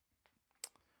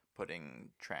putting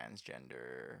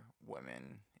transgender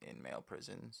women in male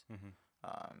prisons,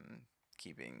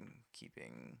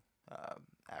 keeping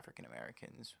African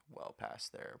Americans well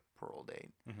past their parole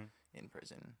date in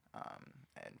prison,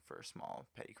 and for small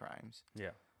petty crimes.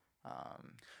 yeah.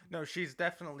 No, she's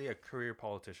definitely a career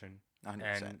politician, 100%.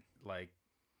 and like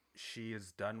she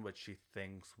has done what she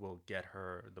thinks will get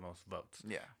her the most votes.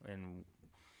 Yeah. And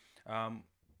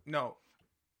no,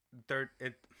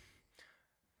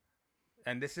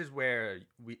 and this is where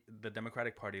the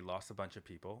Democratic Party lost a bunch of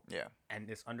people. Yeah. And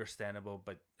it's understandable,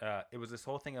 but it was this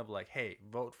whole thing of like, hey,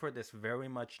 vote for this very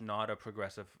much not a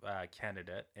progressive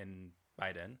candidate in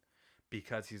Biden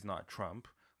because he's not Trump,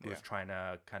 who's trying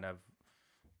to kind of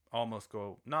almost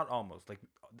go, not almost, like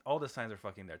all the signs are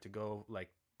fucking there to go like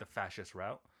the fascist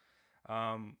route.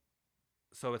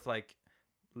 So it's like,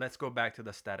 let's go back to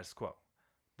the status quo.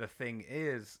 The thing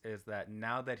is that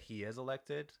now that he is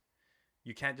elected,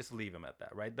 you can't just leave him at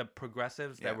that, right? The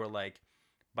progressives that were like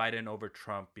Biden over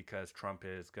Trump because Trump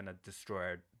is going to destroy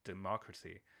our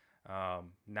democracy.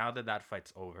 Now that that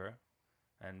fight's over,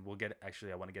 and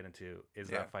I want to get into, is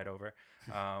that fight over?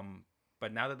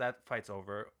 But now that that fight's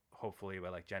over, hopefully by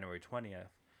like January 20th,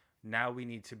 now we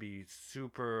need to be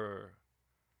super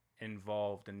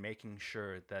involved in making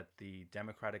sure that the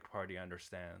Democratic Party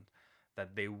understand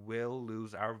that they will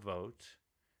lose our vote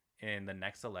in the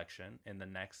next election, in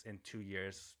 2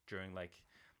 years during like,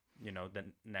 the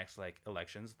next like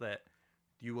elections, that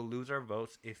you will lose our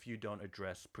votes if you don't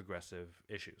address progressive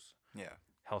issues. Yeah.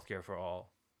 Healthcare for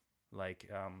all, like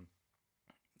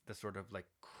the sort of like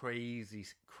crazy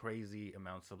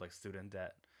amounts of like student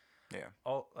debt. Yeah.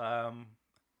 All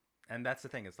and that's the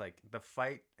thing. It's like the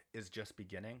fight is just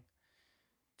beginning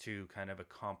to kind of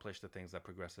accomplish the things that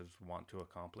progressives want to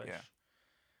accomplish. Yeah.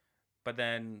 But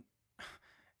then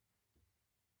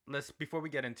before we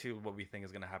get into what we think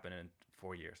is going to happen in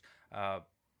 4 years,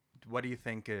 what do you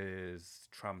think is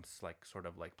Trump's like sort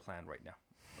of like plan right now,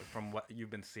 from what you've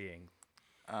been seeing?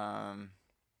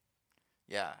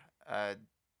 Yeah.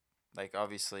 Like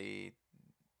obviously,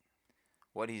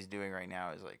 what he's doing right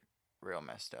now is like real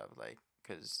messed up. Like,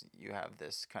 because you have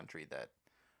this country that,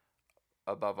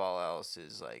 above all else,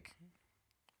 is like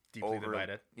Deeply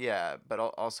divided. Yeah, but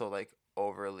also like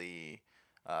overly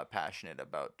passionate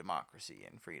about democracy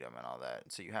and freedom and all that.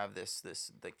 So you have this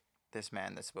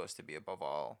man that's supposed to be above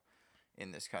all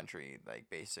in this country, like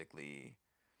basically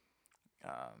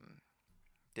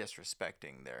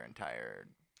disrespecting their entire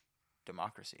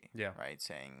democracy. Yeah. Right.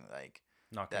 Saying like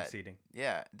Not conceding.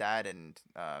 Yeah, that and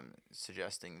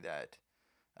suggesting that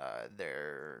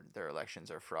their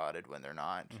elections are frauded when they're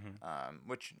not.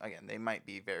 Which again, they might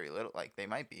be very little. Like they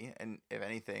might be, and if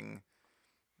anything,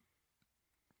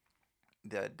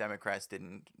 the Democrats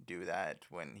didn't do that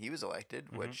when he was elected,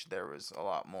 Mm-hmm. which there was a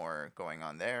lot more going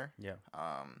on there. Yeah.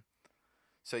 Um,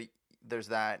 so there's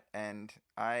that, and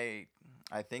I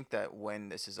think that when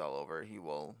this is all over, he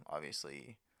will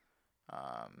obviously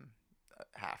um,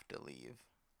 have to leave,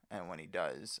 and when he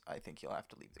does, I think he'll have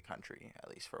to leave the country at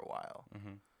least for a while,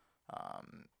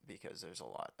 Mm-hmm. because there's a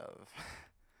lot of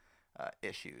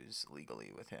issues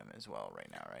legally with him as well right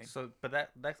now, right? So, but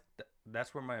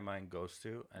that's where my mind goes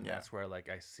to, and Yeah. that's where like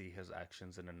I see his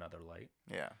actions in another light.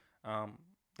 Yeah.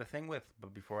 The thing with,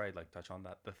 but before I like touch on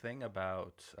that, the thing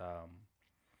about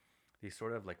these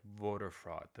sort of like voter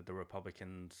fraud that the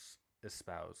Republicans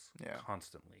espouse Yeah.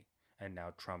 constantly, and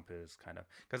now Trump is kind of,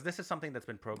 because this is something that's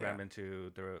been programmed Yeah.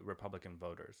 into the Republican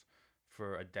voters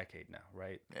for a decade now,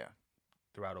 right? Yeah.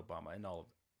 Throughout Obama and all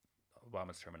of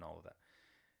Obama's term and all of that.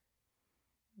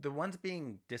 The ones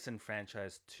being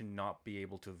disenfranchised to not be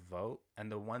able to vote,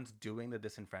 and the ones doing the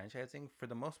disenfranchising for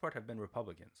the most part have been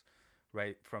Republicans,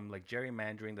 right? From like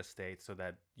gerrymandering the states so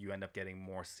that you end up getting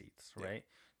more seats, Yeah. right?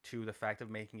 To the fact of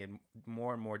making it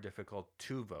more and more difficult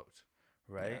to vote,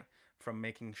 right? Yeah. From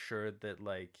making sure that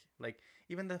like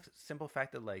even the simple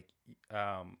fact that like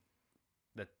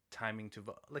the timing to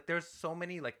vote, like there's so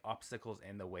many like obstacles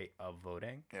in the way of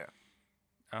voting, Yeah.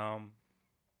 um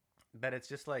that it's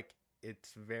just like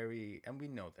it's very, and we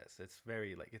know this, it's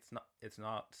very like it's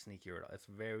not sneaky at all, it's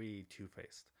very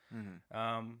two-faced.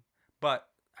 Mm-hmm. But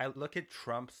I look at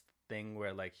Trump's thing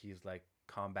where like he's like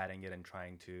combating it and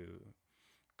trying to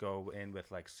go in with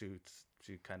like suits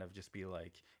to kind of just be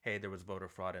like, hey, there was voter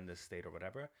fraud in this state or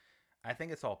whatever. I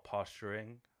think it's all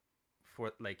posturing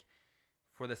for like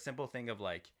for the simple thing of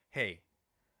like, hey,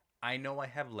 I know I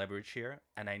have leverage here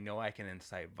and I know I can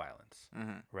incite violence,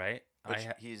 Mm-hmm. right? Which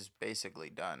he's basically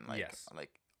done. Like, Yes.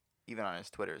 like even on his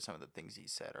Twitter, some of the things he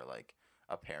said are like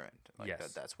apparent. Like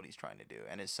Yes. that's what he's trying to do,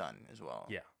 and his son as well.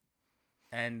 Yeah.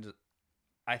 And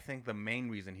I think the main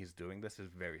reason he's doing this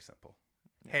is very simple.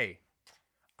 Yeah. Hey,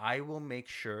 I will make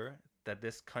sure that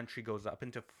this country goes up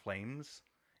into flames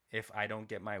if I don't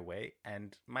get my way.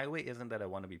 And my way isn't that I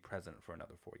want to be president for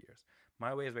another 4 years.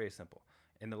 My way is very simple.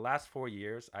 In the last 4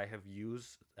 years, I have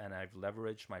used and I've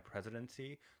leveraged my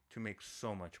presidency to make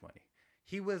so much money.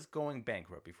 He was going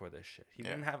bankrupt before this shit. He Yeah.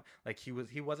 didn't have like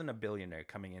he wasn't a billionaire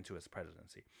coming into his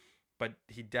presidency, but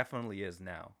he definitely is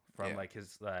now from Yeah. like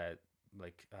his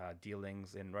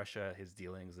dealings in Russia, his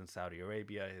dealings in Saudi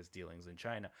Arabia, his dealings in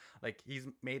China. Like he's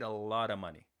made a lot of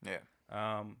money.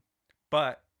 Yeah.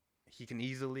 But he can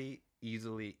easily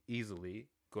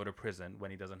go to prison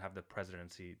when he doesn't have the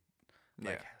presidency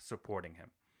like Yeah. supporting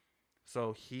him.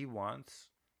 So he wants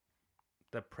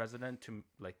the president to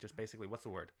like just basically, what's the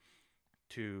word?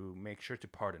 To make sure to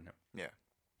pardon him. Yeah.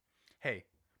 Hey,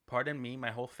 pardon me,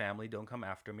 my whole family, don't come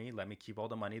after me. Let me keep all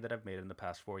the money that I've made in the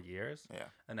past 4 years. Yeah.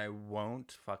 And I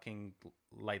won't fucking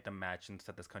light the match and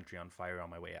set this country on fire on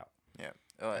my way out. Yeah.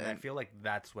 And I feel like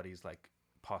that's what he's like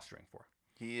posturing for.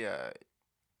 he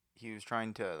was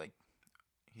trying to like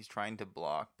he's trying to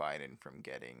block Biden from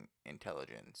getting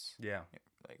intelligence Yeah.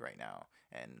 like right now,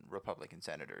 and Republican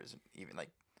senators even like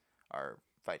are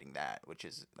fighting that, which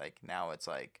is like now it's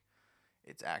like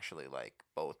it's actually like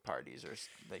both parties are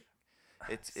like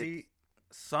it's See,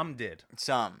 some did.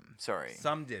 some sorry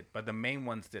Some did, but the main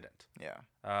ones didn't. yeah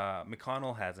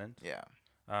McConnell hasn't. yeah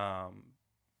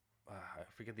I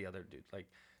forget the other dude, like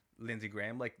Lindsey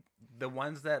Graham. Like the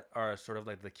ones that are sort of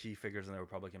like the key figures in the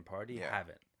Republican Party Yeah.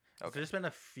 haven't. Okay. There's been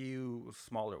a few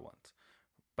smaller ones,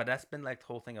 but that's been like the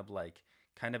whole thing of like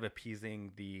kind of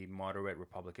appeasing the moderate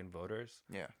Republican voters.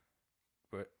 yeah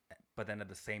But then at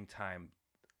the same time,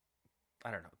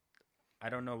 I don't know. I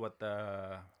don't know what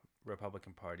the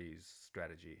Republican Party's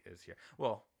strategy is here.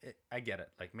 Well, I get it,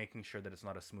 like making sure that it's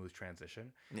not a smooth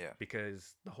transition, yeah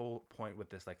because the whole point with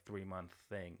this like 3 month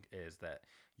thing is that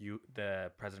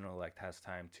the president-elect has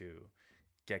time to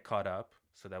get caught up,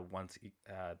 so that once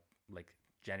like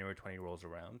January 20 rolls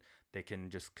around, they can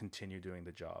just continue doing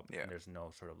the job. Yeah. And there's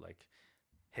no sort of like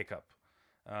hiccup.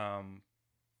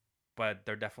 But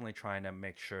they're definitely trying to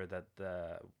make sure that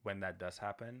when that does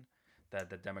happen, that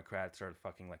the Democrats are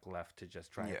fucking like left to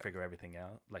just try and Yeah. figure everything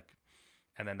out, like,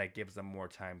 and then that gives them more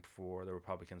time for the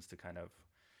Republicans to kind of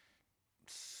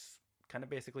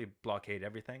basically blockade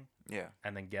everything, yeah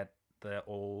and then get the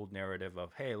old narrative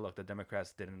of, hey, look, the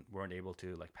Democrats weren't able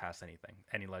to like pass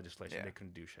any legislation. Yeah. They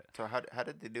couldn't do shit. So how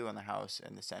did they do in the House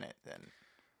and the Senate then?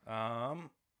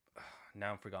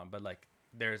 Now I'm forgotten, but like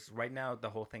there's right now the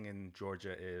whole thing in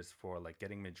Georgia is for like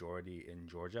getting majority in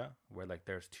Georgia, where like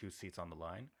there's 2 seats on the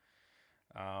line.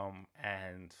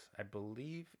 And I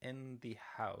believe in the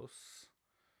House,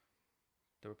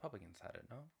 the Republicans had it,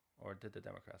 no? or did the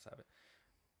Democrats have it?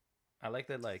 I like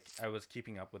that. Like I was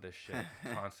keeping up with this shit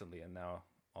constantly, and now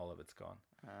all of it's gone.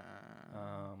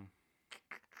 Um,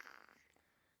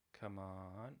 come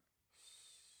on.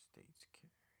 States carried.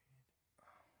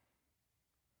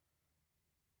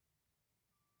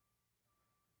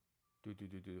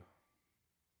 Do.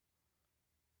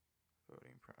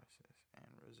 Voting process and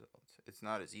results. It's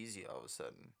not as easy all of a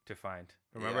sudden. To find.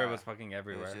 Remember, it Yeah. was fucking It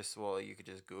everywhere. was just, well, you could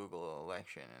just Google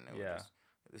election and it would Yeah. just.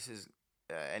 This is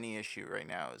any issue right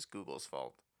now is Google's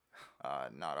fault,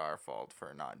 not our fault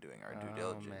for not doing our due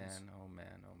diligence. Oh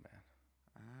man. All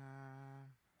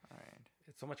right.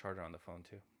 It's so much harder on the phone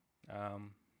too.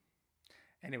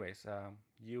 Anyways,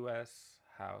 U.S.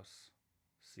 House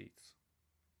seats.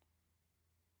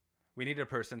 We need a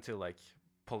person to like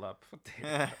pull up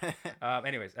data.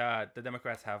 Anyways, the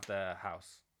Democrats have the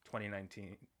House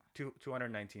 219 to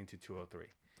 203.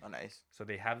 Oh, nice. So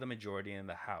they have the majority in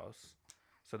the House.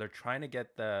 So they're trying to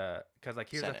get because like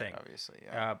here's Senate, the thing. obviously,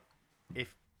 yeah.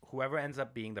 If whoever ends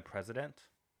up being the president,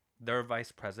 their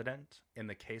vice president, in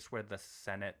the case where the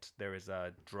Senate, there is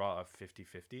a draw of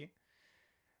 50-50,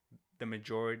 the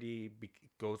majority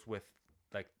goes with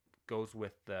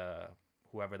the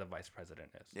whoever the vice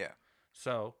president is. Yeah.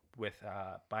 So with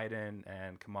Biden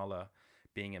and Kamala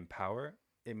being in power,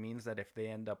 it means that if they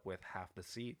end up with half the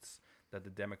seats, that the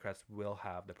Democrats will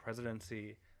have the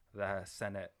presidency, the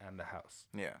Senate, and the House.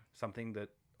 Yeah. Something that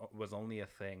was only a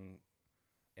thing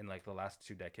in like the last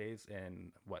 2 decades,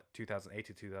 in 2008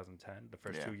 to 2010, the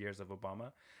first 2 years of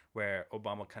Obama, where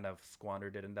Obama kind of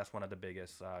squandered it. And that's one of the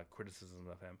biggest criticisms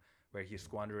of him, where he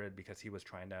squandered it because he was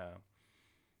trying to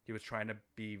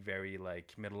be very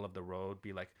like middle of the road,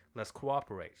 be like, let's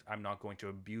cooperate. I'm not going to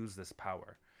abuse this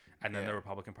power. And then the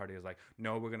Republican Party is like,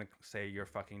 no, we're going to say you're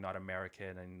fucking not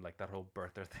American, and like that whole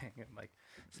birther thing. And like,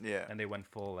 and they went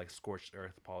full like scorched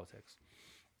earth politics.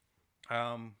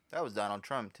 That was Donald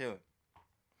Trump too.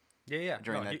 Yeah.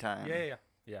 During that time.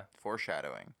 Yeah.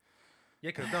 Foreshadowing.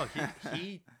 Yeah, because no,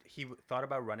 he thought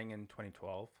about running in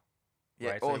 2012.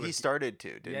 Yeah. Right? Oh, So he started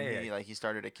to, didn't he? Yeah. Like he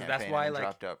started a So campaign that's why, and like,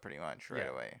 dropped out pretty much right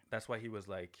away. That's why he was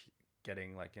like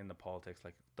getting like in the politics,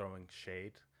 like throwing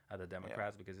shade at the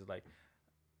Democrats, because he's like,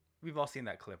 we've all seen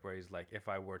that clip where he's like, if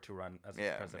I were to run as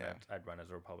a president, I'd run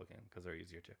as a Republican because they're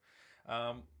easier to.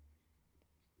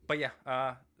 But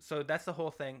yeah, so that's the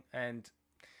whole thing, and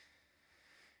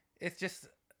it's just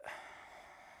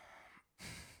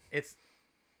it's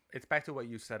back to what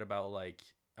you said about like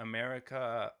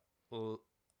America.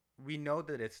 We know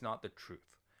that it's not the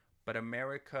truth, but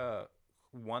America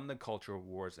won the culture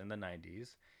wars in the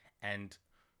 90s and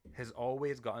has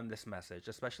always gotten this message,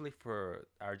 especially for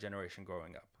our generation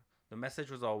growing up. The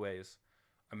message was always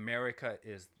America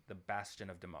is the bastion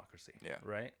of democracy. Yeah.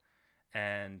 Right.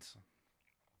 And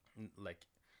like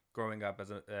growing up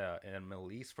as in the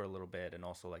Middle East for a little bit, and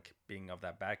also like being of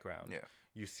that background,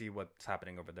 you see what's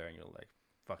happening over there and you're like,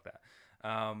 fuck that.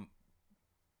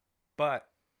 But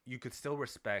you could still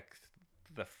respect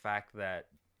the fact that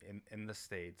in the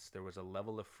States, there was a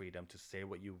level of freedom to say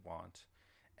what you want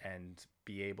and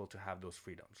be able to have those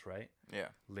freedoms, right? Yeah.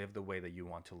 Live the way that you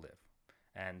want to live.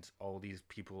 And all these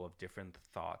people of different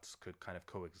thoughts could kind of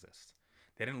coexist.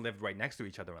 They didn't live right next to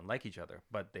each other and like each other,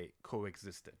 but they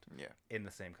coexisted in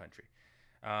the same country.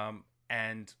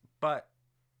 But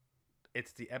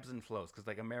it's the ebbs and flows, because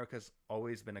like America's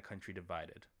always been a country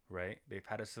divided, right? They've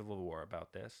had a civil war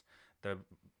about this. The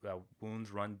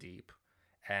wounds run deep,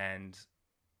 and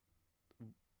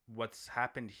what's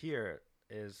happened here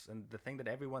is, and the thing that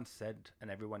everyone said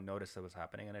and everyone noticed that was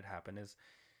happening, and it happened, is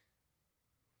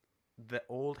the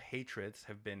old hatreds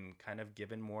have been kind of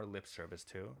given more lip service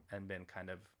to, and been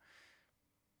kind of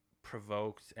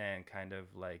provoked and kind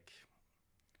of like,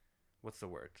 what's the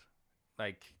word?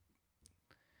 Like,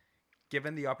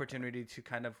 given the opportunity to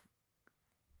kind of,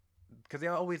 because they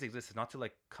always existed, not to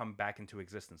like come back into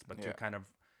existence, but to kind of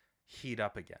heat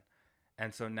up again.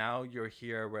 And so now you're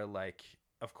here where like,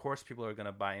 of course people are going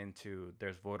to buy into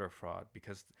there's voter fraud,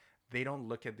 because they don't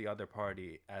look at the other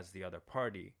party as the other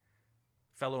party,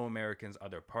 fellow Americans,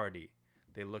 other party.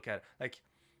 They look at, like,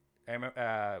 I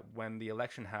remember when the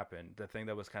election happened, the thing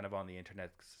that was kind of on the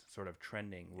internet sort of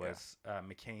trending was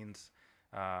McCain's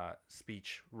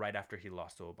speech right after he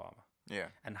lost to Obama. Yeah.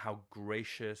 And how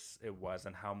gracious it was,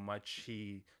 and how much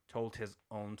he told his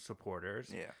own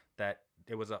supporters that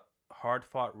it was a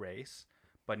hard-fought race,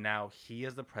 but now he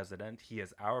is the president, he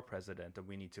is our president, and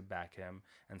we need to back him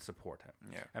and support him.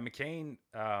 Yeah. And McCain,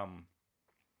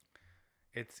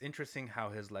 it's interesting how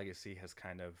his legacy has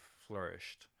kind of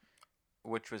flourished.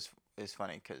 Which is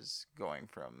funny, because going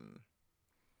from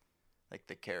like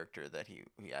the character that he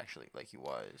actually like he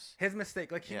was. His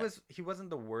mistake, like Yeah. he wasn't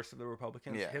the worst of the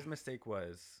Republicans. Yeah. His mistake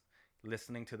was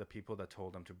listening to the people that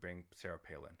told him to bring Sarah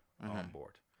Palin on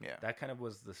board. Yeah. That kind of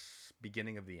was the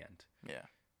beginning of the end Yeah.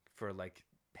 for like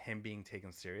him being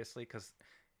taken seriously, because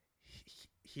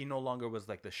he no longer was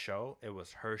like the show. It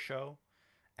was her show,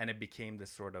 and it became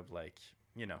this sort of like,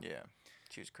 you know. Yeah.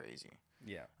 She was crazy.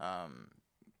 Yeah.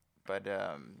 But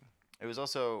it was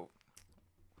also,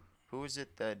 who was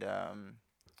it that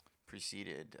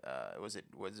preceded? Was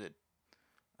it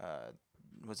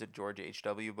George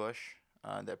H.W. Bush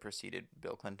that preceded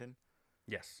Bill Clinton?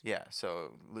 Yes. Yeah.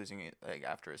 So losing it like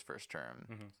after his first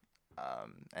term,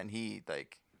 and he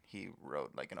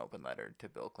wrote like an open letter to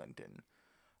Bill Clinton,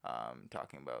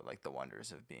 talking about like the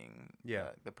wonders of being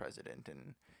the president,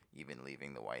 and even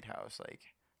leaving the White House,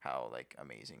 like how like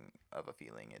amazing of a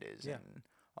feeling it is, and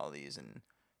all these, and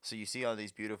so you see all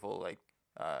these beautiful like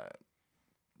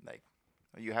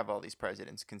you have all these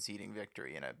presidents conceding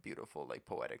victory in a beautiful like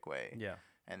poetic way,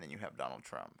 and then you have Donald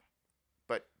Trump.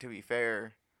 But to be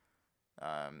fair,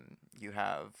 you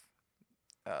have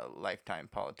lifetime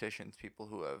politicians, people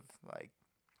who have like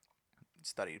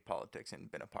studied politics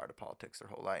and been a part of politics their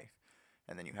whole life,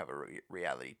 and then you have a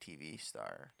reality TV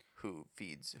star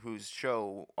whose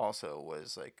show also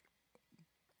was like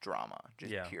drama,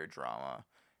 just pure drama,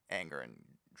 anger and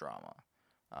drama.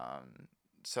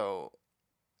 So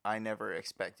I never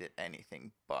expected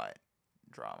anything but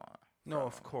drama. No,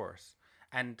 of course.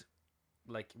 And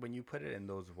like when you put it in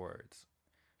those words,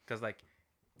 because like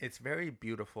it's very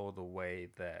beautiful the way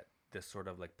that this sort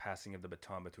of like passing of the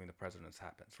baton between the presidents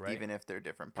happens, right? Even if they're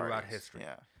different parties. Throughout history.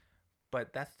 Yeah.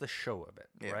 But that's the show of it,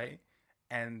 right?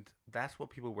 And that's what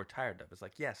people were tired of. It's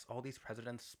like, yes, all these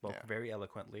presidents spoke very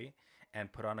eloquently and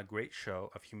put on a great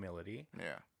show of humility.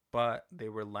 Yeah. But they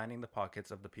were lining the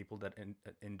pockets of the people that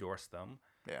endorsed them.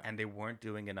 Yeah. And they weren't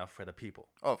doing enough for the people.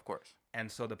 Oh, of course.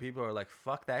 And so the people are like,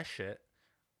 fuck that shit.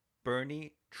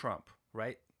 Bernie, Trump,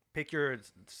 right? Pick your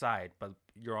side, but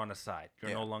you're on a side.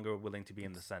 You're no longer willing to be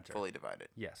in the center. Fully divided.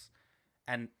 Yes.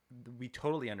 And we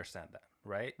totally understand that,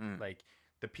 right? Like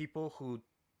the people who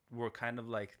were kind of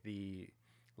like the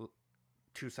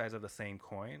two sides of the same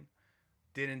coin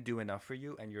didn't do enough for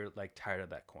you, and you're like tired of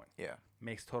that coin. Yeah.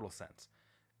 Makes total sense.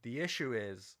 The issue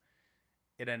is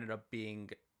it ended up being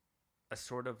a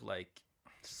sort of like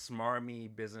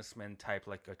smarmy businessman type,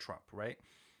 like a Trump, right?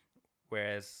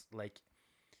 Whereas like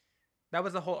that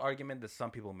was the whole argument that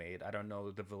some people made. I don't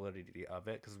know the validity of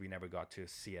it because we never got to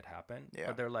see it happen. Yeah.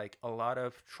 But they're like, a lot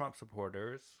of Trump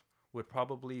supporters would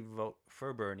probably vote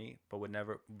for Bernie, but would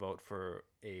never vote for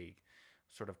a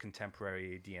sort of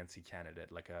contemporary DNC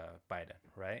candidate like a Biden,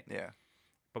 right? Yeah.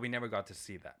 But we never got to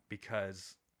see that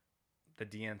because the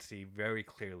DNC very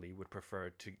clearly would prefer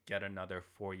to get another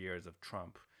 4 years of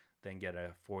Trump than get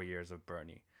 4 years of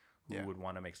Bernie, who would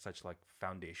want to make such like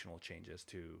foundational changes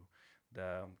to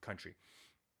the country.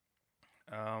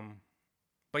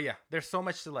 But yeah, there's so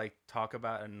much to like talk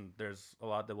about, and there's a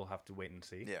lot that we'll have to wait and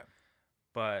see. Yeah.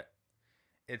 But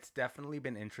it's definitely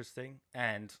been interesting,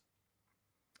 and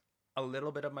a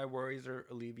little bit of my worries are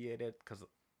alleviated because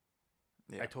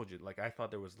I told you, like, I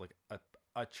thought there was like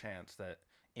a chance that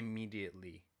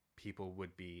immediately people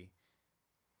would be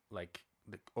like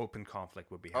the open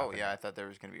conflict would be happening. Oh yeah, I thought there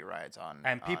was going to be riots on.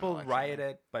 And people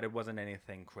rioted, but it wasn't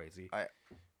anything crazy.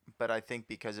 But I think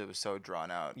because it was so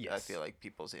drawn out, Yes. I feel like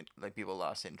people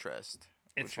lost interest.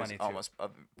 It's which funny is too. almost a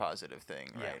positive thing,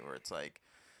 right? Yeah. Where it's like,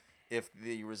 if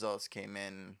the results came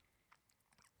in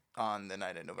on the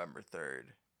night of November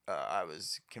 3rd, I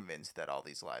was convinced that all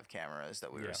these live cameras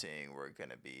that we were seeing were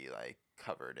gonna be like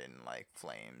covered in like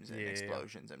flames and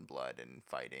explosions and blood and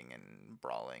fighting and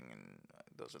brawling, and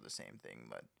those are the same thing.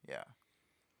 But yeah,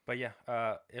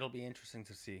 It'll be interesting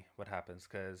to see what happens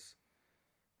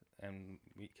and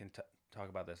we can talk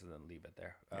about this and then leave it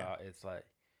there. It's like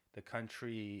the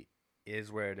country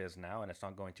is where it is now, and it's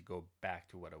not going to go back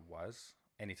to what it was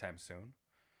anytime soon.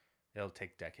 It'll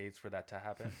take decades for that to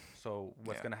happen. So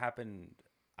what's going to happen,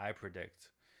 I predict,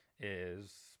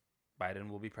 is Biden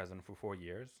will be president for 4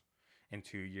 years. In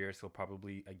 2 years, he'll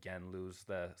probably again lose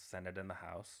the Senate and the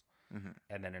House.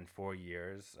 And then in 4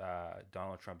 years,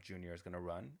 Donald Trump Jr. is going to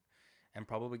run and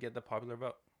probably get the popular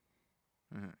vote.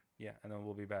 Yeah, and then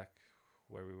we'll be back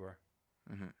where we were.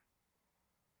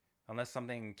 Unless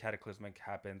something cataclysmic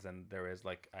happens and there is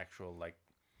like actual like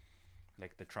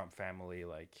the Trump family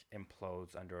like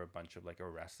implodes under a bunch of like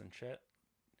arrests and shit.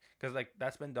 Because like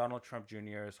that's been Donald Trump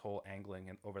Jr.'s whole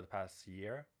angling over the past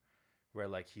year, where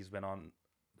like he's been on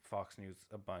Fox News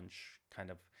a bunch. Kind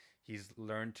of, he's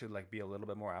learned to like be a little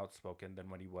bit more outspoken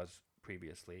than when he was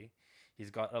previously. He's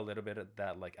got a little bit of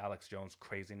that like Alex Jones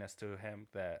craziness to him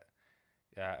that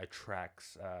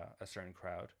attracts a certain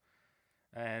crowd.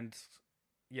 And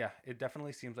yeah, it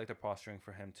definitely seems like they're posturing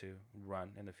for him to run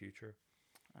in the future.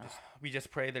 We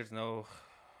just pray there's no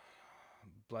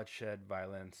bloodshed,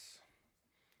 violence,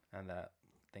 and that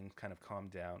things kind of calm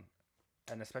down.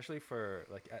 And especially for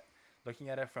like looking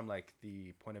at it from like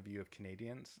the point of view of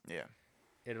Canadians, Yeah.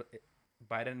 it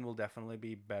Biden will definitely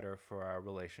be better for our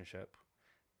relationship.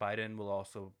 Biden will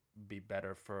also be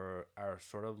better for our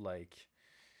sort of like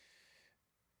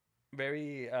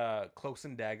very close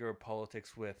and dagger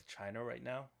politics with China right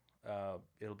now.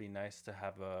 It'll be nice to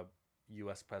have a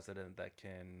U.S. president that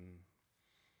can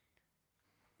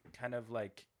kind of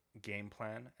like game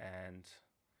plan and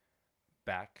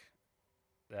back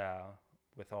uh,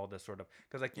 with all this sort of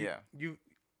because like Yeah. you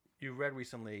read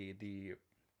recently the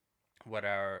what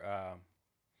our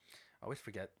I always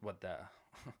forget what the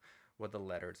what the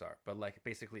letters are, but like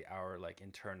basically our like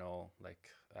internal like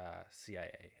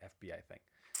CIA FBI thing,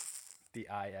 the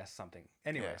IS something. Yeah.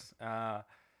 Anyways,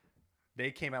 they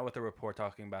came out with a report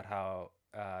talking about how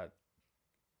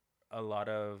a lot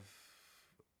of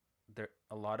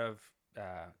a lot of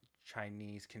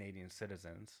Chinese Canadian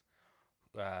citizens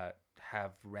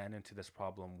have ran into this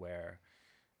problem where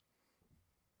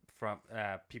from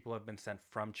people have been sent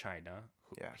from China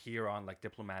Yeah. here on like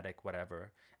diplomatic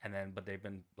whatever, and then but they've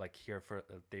been like here for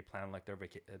they plan like their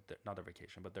not their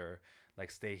vacation, but they're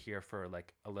like stay here for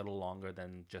like a little longer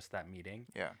than just that meeting,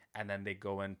 Yeah. and then they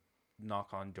go and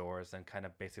knock on doors and kind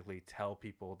of basically tell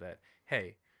people that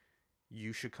hey,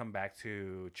 you should come back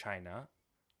to China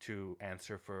to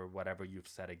answer for whatever you've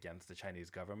said against the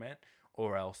Chinese government,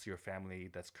 or else your family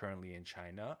that's currently in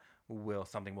China will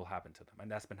something will happen to them, and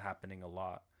that's been happening a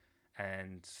lot.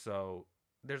 And so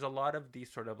there's a lot of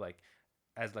these sort of like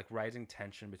as like rising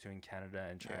tension between Canada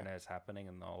and China Yeah. is happening,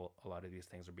 and a lot of these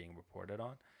things are being reported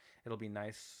on. It'll be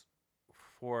nice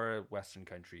for Western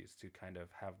countries to kind of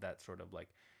have that sort of like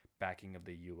backing of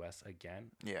the U.S.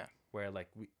 again, Yeah. where like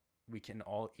we can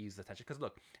all ease the tension. Because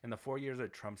look, in the 4 years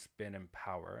that Trump's been in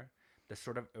power, the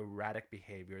sort of erratic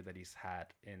behavior that he's had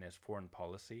in his foreign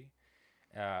policy,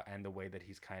 and the way that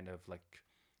he's kind of like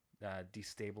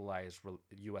destabilized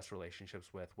U.S. relationships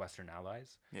with Western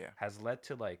allies, Yeah. has led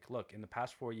to like, look, in the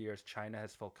past 4 years, China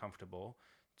has felt comfortable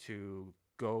to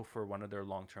go for one of their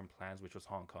long-term plans, which was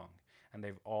Hong Kong, and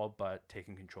they've all but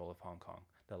taken control of Hong Kong.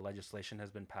 The legislation has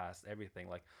been passed, everything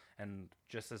like, and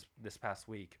just as this past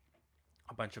week,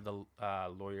 a bunch of the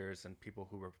lawyers and people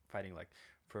who were fighting like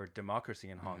for democracy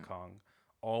in Hong Kong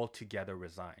all together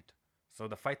resigned. So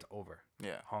the fight's over.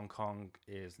 Yeah. Hong Kong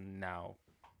is now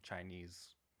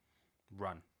Chinese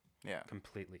run Yeah.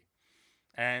 completely.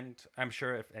 And I'm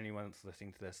sure if anyone's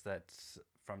listening to this that's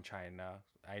from China,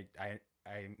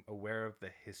 I'm aware of the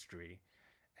history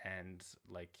and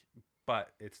like,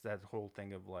 but it's that whole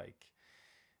thing of like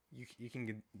you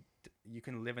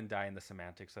can live and die in the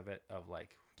semantics of it of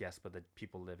like yes, but the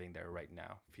people living there right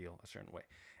now feel a certain way.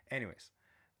 Anyways,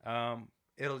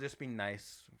 it'll just be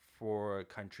nice for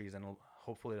countries, and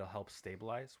hopefully it'll help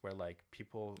stabilize where like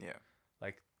people Yeah.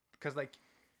 like because like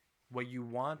what you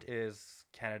want is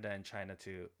Canada and China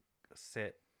to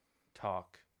sit,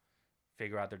 talk,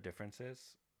 figure out their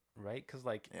differences, right? Because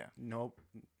like Yeah.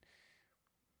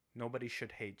 nobody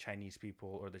should hate Chinese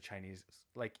people or the Chinese.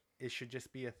 Like it should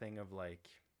just be a thing of like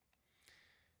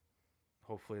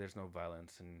hopefully there's no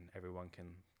violence and everyone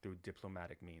can through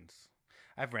diplomatic means.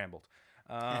 I've rambled.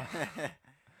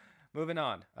 Moving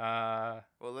on. Well,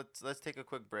 let's take a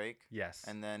quick break, Yes.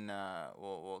 and then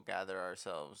we'll gather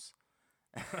ourselves,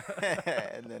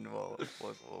 and then we'll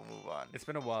move on. It's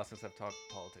been a while since I've talked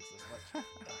politics this much.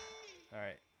 All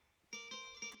right.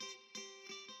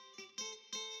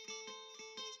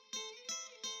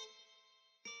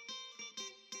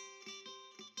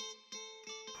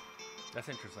 That's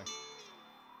interesting.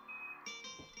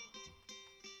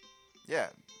 Yeah.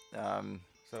 Um,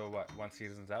 So what? One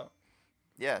season's out.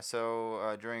 yeah.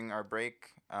 So during our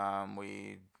break,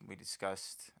 we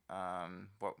discussed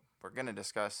what we're gonna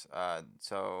discuss.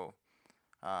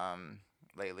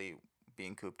 Lately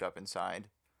being cooped up inside,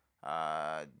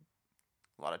 a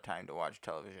lot of time to watch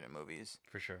television and movies.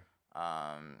 For sure.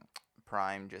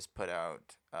 Prime just put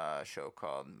out a show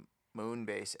called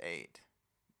Moonbase 8.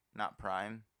 Not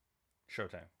Prime,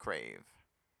 Showtime. Crave.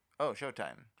 Oh,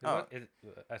 Showtime. Oh,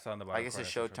 I saw on the bottom. I guess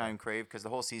it's corner, Showtime Crave because the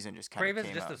whole season just kind Crave of is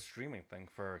came just out. a streaming thing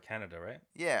for Canada, right?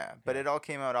 Yeah, but Yeah. it all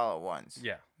came out all at once.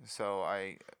 Yeah. So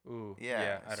Ooh.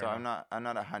 yeah, I don't so know. I'm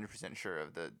not 100% sure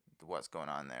of the what's going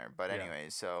on there. But Yeah.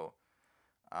 anyways, so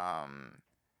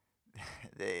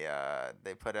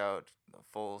they put out a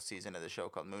full season of the show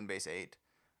called Moonbase 8.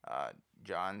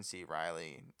 John C.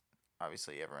 Riley,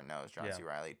 obviously everyone knows John Yeah. C.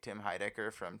 Riley. Tim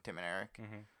Heidecker from Tim and Eric,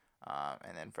 Mm-hmm.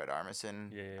 and then Fred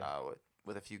Armisen, Yeah, yeah.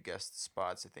 with a few guest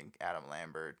spots. I think Adam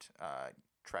Lambert,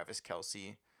 Travis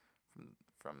Kelsey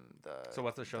from So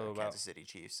what's the show the about? Kansas City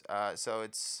Chiefs. So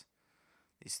it's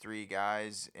these three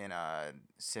guys in a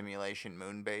simulation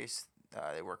moon base.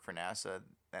 They work for NASA,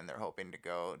 and they're hoping to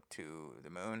go to the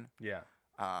moon. Yeah.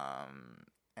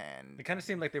 And It kind of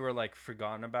seemed like they were like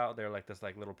forgotten about. They're like this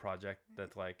like little project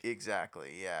that's like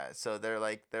exactly, yeah. So they're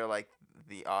like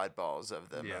the oddballs of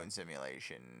the Yeah. moon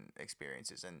simulation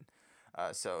experiences, and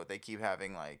so they keep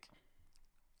having like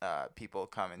people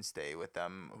come and stay with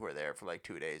them who are there for like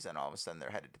 2 days, and all of a sudden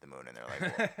they're headed to the moon, and they're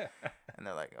like, well, and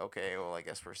they're like, okay, well, I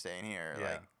guess we're staying here.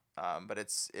 Yeah. But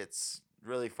it's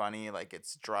really funny. Like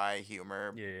it's dry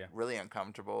humor, Yeah, yeah. really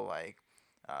uncomfortable. Like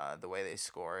the way they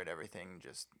score it, everything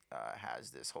just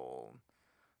has this whole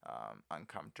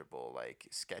uncomfortable like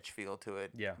sketch feel to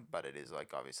it. Yeah. But it is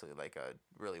like obviously like a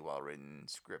really well written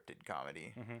scripted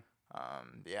comedy.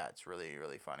 Yeah, it's really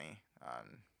really funny.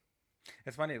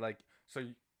 It's funny, like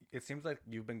it seems like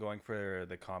you've been going for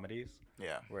the comedies,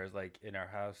 Yeah. whereas like in our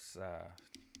house,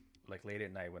 like late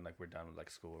at night when like we're done with like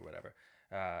school or whatever,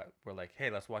 we're like, hey,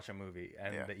 let's watch a movie,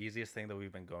 and Yeah. the easiest thing that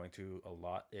we've been going to a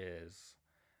lot is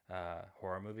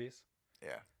horror movies.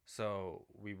 Yeah. So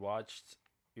we watched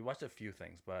a few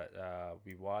things, but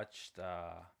we watched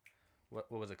what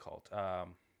was it called?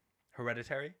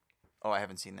 Hereditary. Oh, I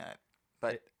haven't seen that.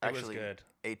 But It actually, was good.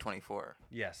 A24.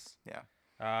 Yes. Yeah.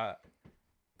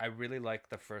 I really like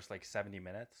the first like 70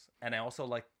 minutes, and I also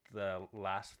like the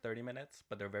last 30 minutes,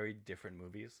 but they're very different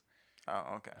movies.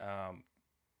 Oh, okay.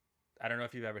 I don't know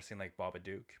if you've ever seen like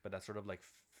Babadook, but that's sort of like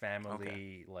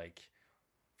family like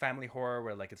family horror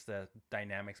where like it's the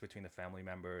dynamics between the family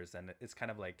members, and it's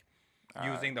kind of like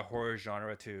using the horror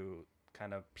genre to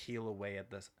kind of peel away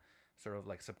at this sort of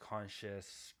like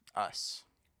subconscious. Us.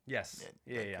 Yes.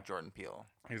 Yeah. Like Yeah. Jordan Peele.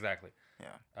 Exactly.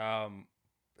 Yeah.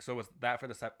 So it was that for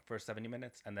the first 70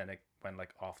 minutes, and then it went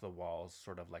like off the walls,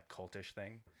 sort of like cultish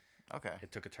thing. Okay.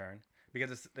 It took a turn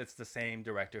because it's the same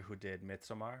director who did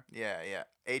Midsommar. Yeah, yeah.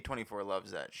 A24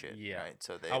 loves that shit. Yeah. Right.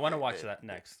 So I want to watch that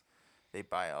next. They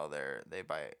buy all the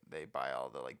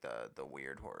like the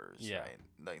weird horrors. Yeah. Right?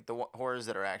 Like the horrors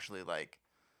that are actually like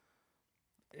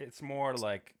It's more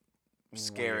like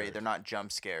scary. weird. They're not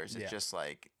jump scares. It's Yeah. just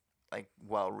like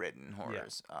well written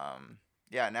horrors.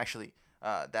 Yeah, and actually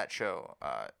that show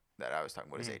that I was talking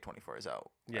about is A24 is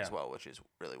out Yeah. as well, which is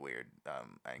really weird.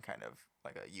 And kind of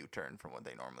like a U-turn from what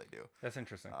they normally do. That's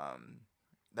interesting.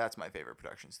 That's my favorite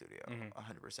production studio, Mhm.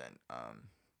 100%.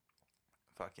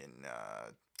 Fucking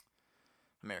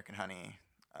American Honey,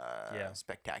 Yeah.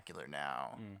 Spectacular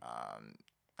Now.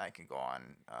 I can go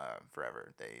on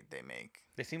forever. They make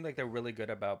They seem like they're really good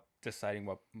about deciding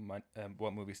what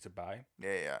movies to buy.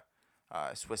 yeah.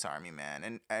 Swiss Army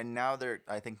Man, and now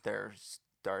I think they're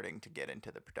starting to get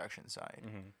into the production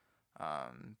side.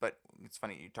 But it's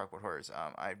funny you talk about horrors.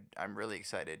 I'm really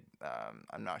excited.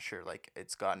 I'm not sure, like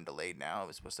it's gotten delayed now. It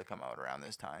was supposed to come out around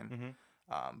this time.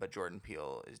 But Jordan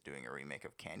Peele is doing a remake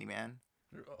of Candyman.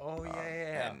 Oh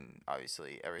yeah. And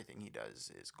obviously everything he does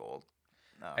is gold.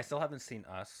 I still haven't seen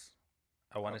Us.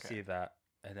 I want to Okay. see that,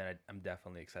 and then I'm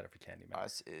definitely excited for Candyman.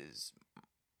 Us is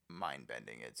mind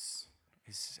bending. It's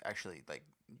actually like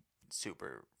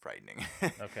super frightening.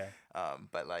 Okay.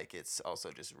 But like it's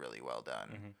also just really well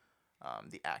done.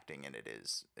 The acting in it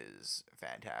is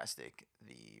fantastic.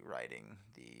 The writing,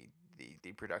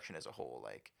 the production as a whole,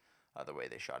 like the way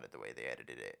they shot it, the way they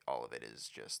edited it, all of it is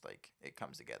just like it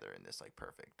comes together in this like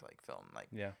perfect like film. Like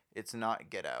Yeah. it's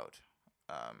not Get Out.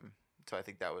 So I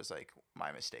think that was like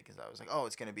my mistake, is I was like, oh,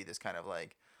 it's gonna be this kind of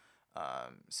like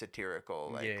satirical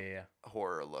like Yeah.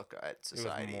 horror look at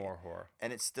society. It was more horror.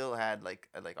 And it still had like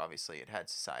obviously it had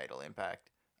societal impact,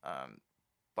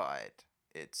 but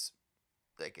it's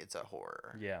like it's a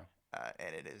horror. Yeah.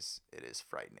 And it is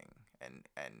frightening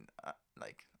and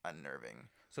like unnerving.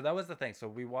 So that was the thing. So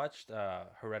we watched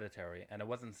Hereditary, and it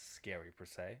wasn't scary per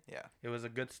se. Yeah. It was a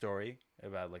good story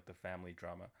about like the family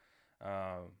drama,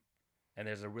 and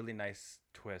there's a really nice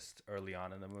twist early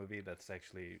on in the movie that's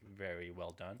actually very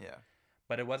well done. Yeah.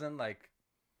 But it wasn't like,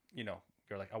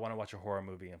 you're like, I want to watch a horror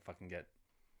movie and fucking get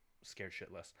scared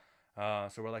shitless.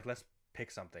 So we're like, let's pick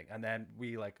something, and then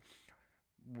we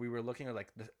were looking at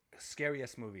like the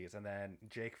scariest movies, and then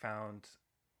Jake found,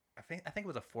 I think it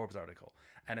was a Forbes article,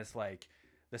 and it's like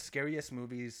the scariest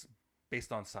movies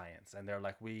based on science, and they're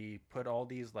like, we put all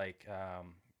these like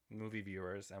movie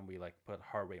viewers, and we like put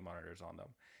heart rate monitors on them,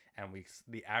 and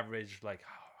the average like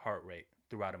heart rate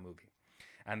throughout a movie,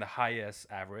 and the highest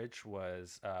average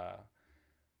was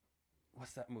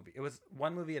what's that movie? It was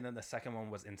one movie, and then the second one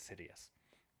was Insidious.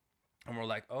 And we're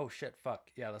like, oh shit, fuck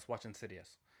yeah, let's watch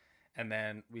Insidious. And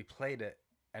then we played it,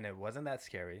 and it wasn't that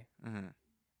scary. Mm-hmm.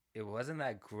 It wasn't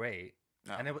that great,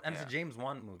 No, and it's a James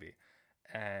Wan movie,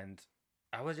 and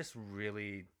I was just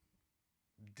really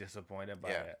disappointed by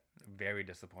it. Very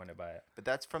disappointed by it. But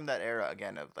that's from that era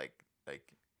again of like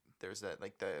there's that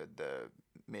like the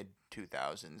mid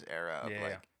 2000s era of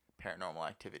like Paranormal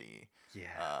Activity.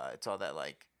 Yeah. It's all that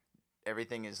like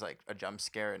everything is like a jump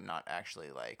scare and not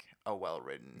actually like a well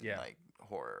written like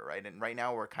horror, right? And right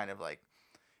now we're kind of like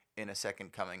in a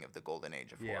second coming of the golden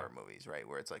age of horror movies, right?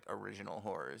 Where it's like original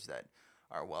horrors that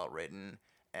are well written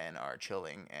and are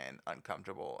chilling and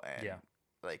uncomfortable and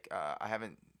like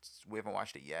we haven't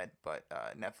watched it yet, but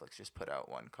Netflix just put out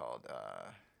one called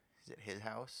is it His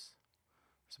House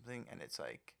or something? And it's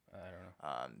like I don't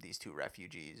know. These two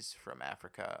refugees from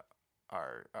Africa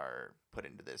are put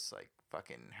into this like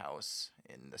fucking house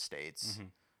in the States,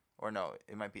 or no,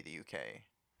 it might be the UK.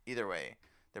 Either way,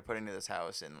 they're put into this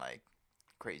house and like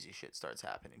crazy shit starts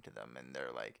happening to them, and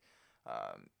they're like,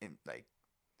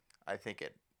 I think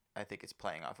it's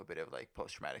playing off a bit of like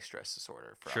post traumatic stress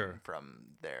disorder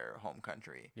from their home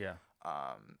country. Yeah.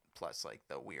 Plus like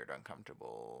the weird,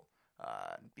 uncomfortable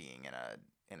being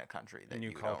in a country that new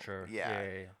you culture. Don't,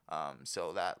 yeah.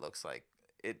 So that looks like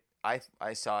it.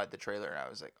 I saw the trailer and I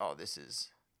was like, oh, this is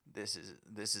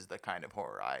the kind of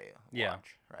horror I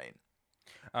watch, right?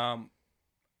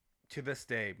 To this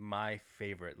day, my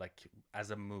favorite, like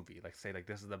as a movie, like say like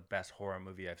this is the best horror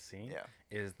movie I've seen,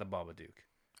 is The Babadook.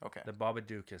 Okay. The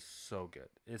Babadook is so good.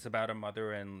 It's about a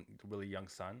mother and really young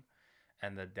son,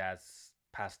 and the dad's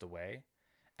passed away,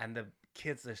 and the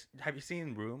kids. Have you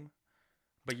seen Room?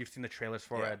 But you've seen the trailers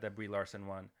for it, the Brie Larson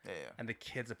one. Yeah. And the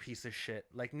kid's a piece of shit.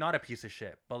 Like not a piece of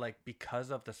shit, but like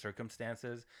because of the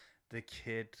circumstances, the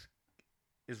kid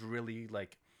is really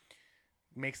like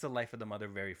makes the life of the mother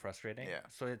very frustrating. Yeah.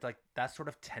 So it's like that sort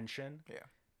of tension. Yeah.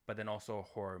 But then also a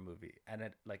horror movie, and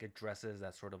it like addresses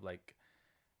that sort of like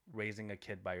raising a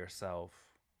kid by yourself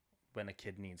when a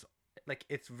kid needs, like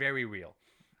it's very real.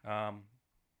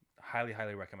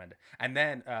 Highly recommend it. And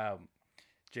then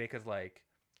Jake is like,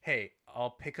 hey,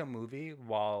 I'll pick a movie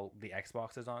while the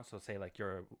Xbox is on. So say like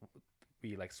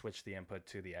we like switch the input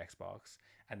to the Xbox,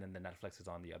 and then the Netflix is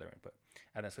on the other input.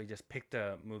 And then so he just picked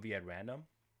a movie at random,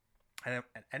 and it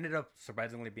ended up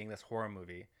surprisingly being this horror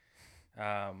movie,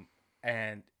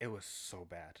 and it was so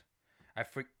bad.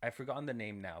 I've forgotten the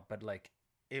name now, but like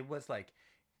it was like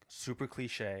super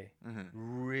cliche,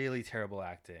 really terrible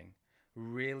acting,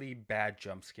 really bad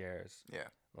jump scares,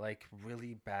 like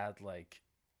really bad like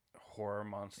horror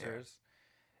monsters.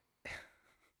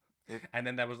 And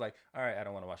then that was like, all right, I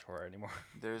don't want to watch horror anymore.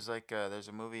 There's like there's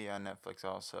a movie on Netflix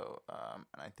also, and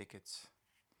I think it's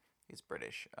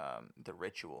British. The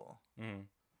Ritual.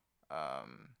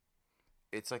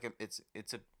 It's like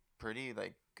it's a pretty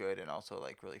like good and also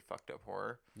like really fucked up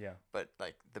horror. Yeah. But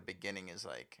like the beginning is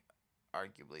like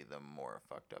arguably the more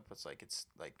fucked up. It's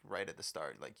like right at the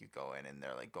start, like you go in and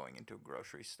they're like going into a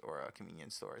grocery store or a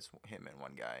convenience store. It's him and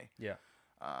one guy. Yeah.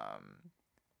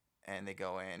 And they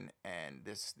go in and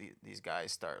these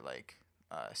guys start like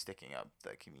sticking up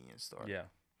the convenience store. Yeah.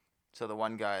 So the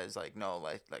one guy is like, no,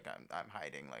 like I'm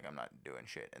hiding, like I'm not doing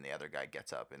shit, and the other guy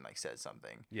gets up and like says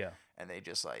something. Yeah. And they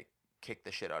just like kick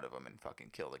the shit out of him and fucking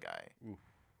kill the guy. Oof.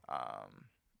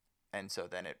 And so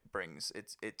then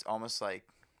it's almost like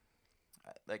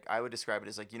I would describe it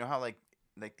as like, you know how like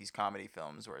these comedy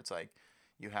films where it's like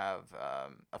you have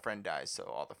a friend dies, so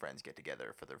all the friends get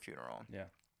together for their funeral. Yeah.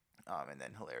 And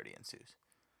then hilarity ensues.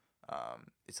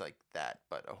 It's like that,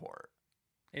 but a horror.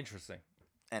 Interesting.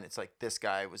 And it's like this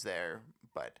guy was there,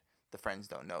 but the friends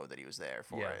don't know that he was there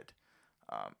for it.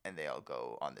 And they all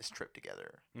go on this trip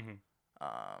together.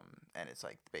 And it's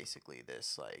like basically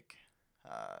this like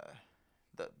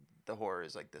the horror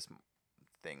is like this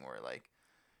thing where like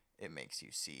it makes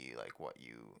you see like what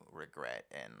you regret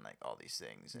and like all these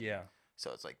things. And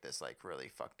so it's like this like really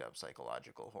fucked up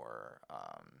psychological horror.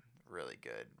 Really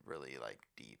good, really like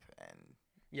deep, and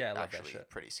I love actually that shit.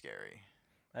 Pretty scary.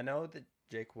 I know that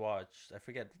Jake watched. I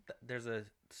forget. There's a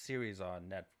series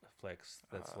on Netflix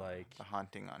that's like The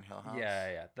Haunting on Hill House.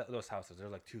 Yeah. Those houses.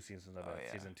 There's like 2 seasons of it.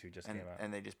 Yeah. Season 2 just came out.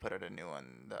 And they just put out a new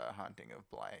one, The Haunting of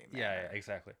Bly Manor. Yeah,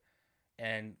 exactly.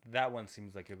 And that one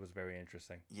seems like it was very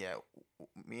interesting. Yeah,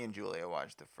 me and Julia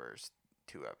watched the first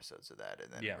 2 episodes of that,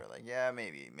 and then we're like,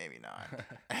 maybe not.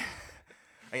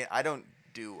 I mean, I don't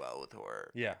do well with horror.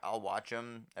 Yeah. I'll watch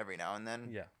them every now and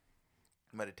then. Yeah.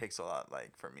 But it takes a lot,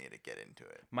 like, for me to get into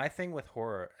it. My thing with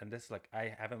horror, and this, like,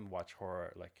 I haven't watched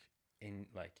horror, like, in,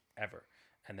 like, ever.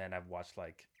 And then I've watched,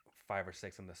 like, 5 or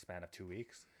 6 in the span of 2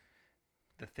 weeks.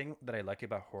 The thing that I like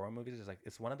about horror movies is like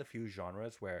it's one of the few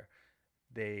genres where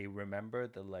they remember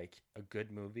that like a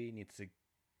good movie needs to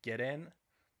get in,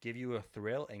 give you a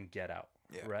thrill, and get out.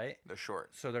 Yeah. Right? They're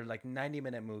short. So they're like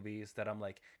 90-minute movies that I'm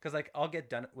like, because like I'll get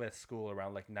done with school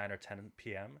around like 9 or 10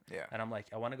 p.m. Yeah. And I'm like,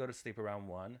 I want to go to sleep around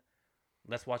 1.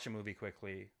 Let's watch a movie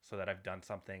quickly so that I've done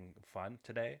something fun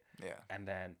today. Yeah. And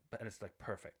it's like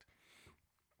perfect.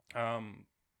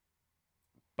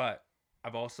 But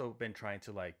I've also been trying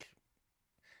to like,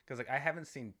 because like I haven't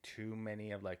seen too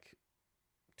many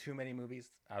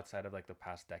movies outside of like the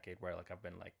past decade where like I've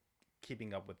been like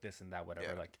keeping up with this and that,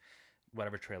 whatever, like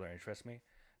whatever trailer interests me.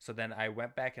 So then I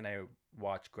went back and I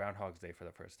watched Groundhog's Day for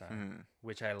the first time,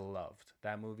 which I loved.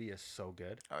 That movie is so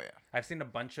good. Oh yeah. I've seen a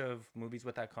bunch of movies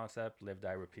with that concept, Live,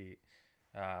 Die, Repeat.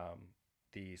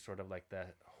 The sort of like the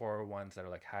horror ones that are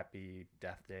like Happy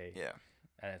Death Day. Yeah.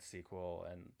 And its sequel,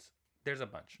 and there's a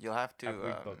bunch. You'll have to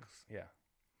read books. Yeah.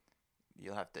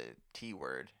 You'll have to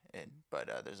T-word it, but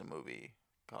there's a movie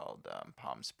called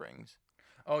Palm Springs.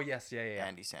 Oh yes, yeah.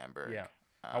 Andy Samberg. Yeah.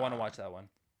 I want to watch that one.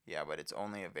 Yeah, but it's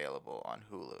only available on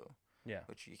Hulu. Yeah.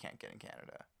 Which you can't get in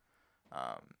Canada.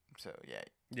 So yeah.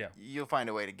 Yeah. You'll find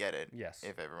a way to get it. Yes.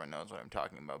 If everyone knows what I'm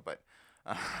talking about, but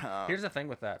here's the thing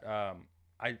with that.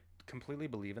 I completely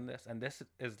believe in this, and this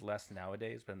is less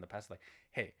nowadays, but in the past, like,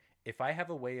 hey, if I have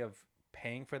a way of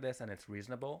paying for this and it's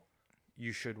reasonable,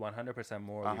 you should 100%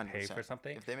 morally 100%. pay for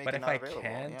something. If they make but it if not I available,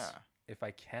 can't, yeah. if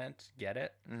I can't get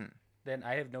it, then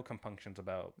I have no compunctions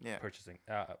about purchasing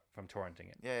from torrenting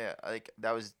it. Yeah. Like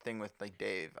that was the thing with like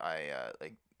Dave. I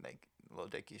like Lil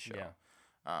Dicky's show,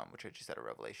 which I just had a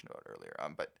revelation about earlier.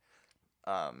 But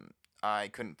I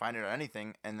couldn't find it on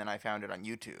anything, and then I found it on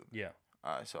YouTube. Yeah.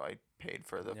 So I paid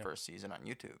for the first season on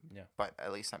YouTube. Yeah. But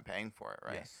at least I'm paying for it,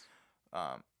 right? Yes.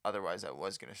 Otherwise, I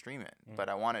was gonna stream it, but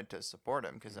I wanted to support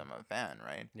him because I'm a fan,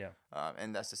 right? Yeah.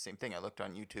 And that's the same thing. I looked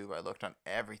on YouTube. I looked on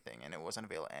everything, and it wasn't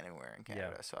available anywhere in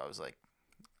Canada. Yeah. So I was like,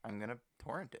 I'm gonna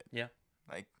torrent it. Yeah.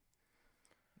 Like,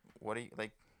 what do you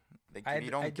like? Like I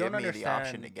you don't don't give me the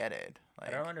option understand- to get it. Like,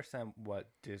 I don't understand what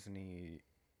Disney.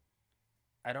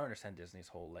 I don't understand Disney's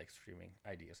whole like streaming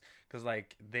ideas, because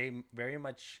like they very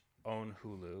much own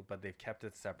Hulu, but they've kept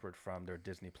it separate from their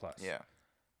Disney Plus. Yeah.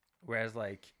 Whereas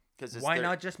like, Because why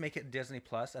not just make it Disney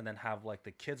Plus and then have like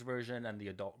the kids version and the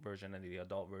adult version, and the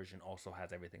adult version also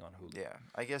has everything on Hulu. Yeah,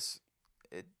 I guess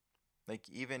it. Like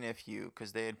even if you,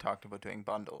 because they had talked about doing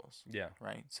bundles. Yeah.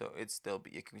 Right. So it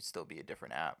could still be a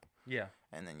different app. Yeah.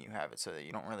 And then you have it so that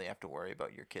you don't really have to worry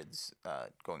about your kids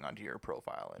going onto your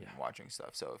profile and watching stuff.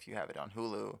 So if you have it on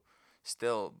Hulu,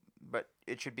 still, but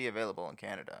it should be available in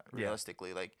Canada.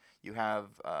 Realistically, like you have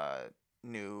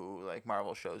new like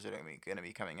Marvel shows that are going to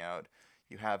be coming out.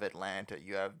 You have Atlanta.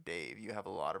 You have Dave. You have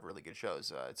a lot of really good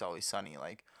shows. It's Always Sunny.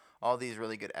 Like all these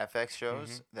really good FX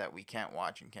shows that we can't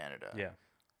watch in Canada. Yeah.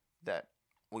 That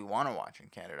we want to watch in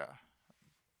Canada.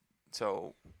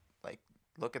 So, like,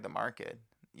 look at the market.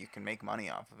 You can make money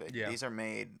off of it. Yeah. These are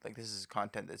made, like, this is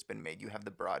content that's been made. You have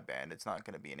the broadband. It's not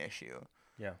going to be an issue.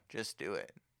 Yeah. Just do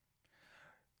it.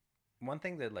 One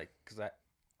thing that, like, because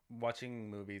watching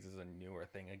movies is a newer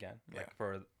thing again. Yeah. Like,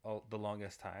 for the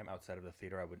longest time outside of the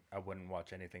theater, I wouldn't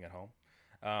watch anything at home.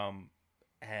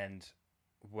 And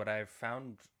what I've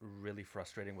found really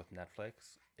frustrating with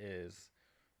Netflix is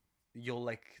you'll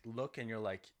like look and you're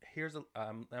like, here's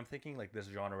I'm thinking like this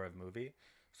genre of movie,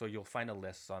 so you'll find a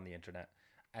list on the internet,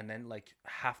 and then like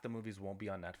half the movies won't be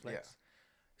on Netflix. Yeah.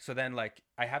 So then like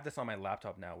I have this on my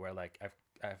laptop now where like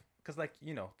I've because like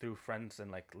through friends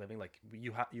and like living, like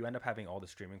you end up having all the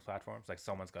streaming platforms, like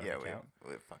someone's got an account.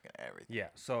 We have fucking everything. Yeah.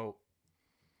 So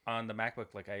on the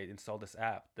MacBook, like I installed this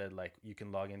app that like you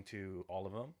can log into all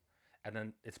of them, and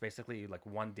then it's basically like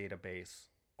one database.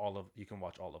 You can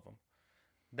watch all of them.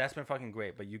 That's been fucking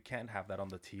great, but you can't have that on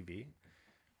the TV.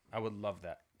 I would love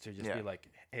that to just be like,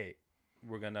 hey,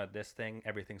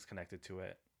 everything's connected to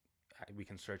it. We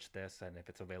can search this, and if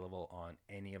it's available on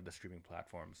any of the streaming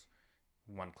platforms,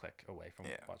 one click away from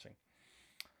watching.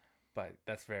 But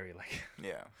that's very like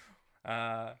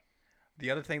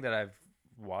the other thing that I've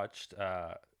watched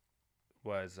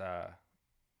was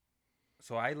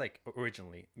so I like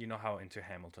originally, how into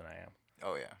Hamilton I am.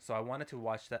 Oh yeah. So I wanted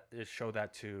to show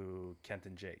that to Kent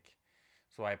and Jake.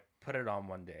 So I put it on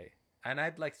one day, and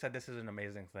I'd like said this is an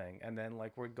amazing thing, and then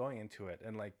like we're going into it,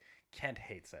 and like Kent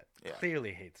hates it,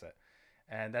 clearly hates it,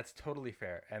 and that's totally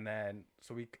fair. And then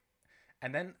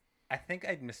I think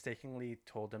I mistakenly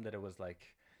told him that it was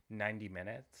like 90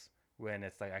 minutes when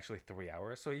it's like actually 3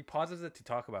 hours. So he pauses it to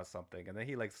talk about something, and then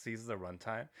he like sees the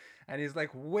runtime, and he's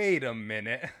like, "Wait a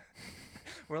minute."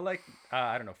 we're like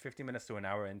I don't know, 50 minutes to an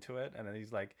hour into it, and then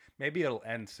he's like, maybe it'll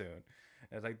end soon.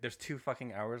 And it's like there's 2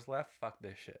 fucking hours left. Fuck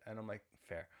this shit. And I'm like,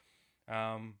 fair.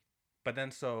 Um, but then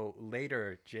so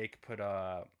later, Jake put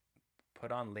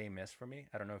on Les Mis for me.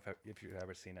 I don't know if you've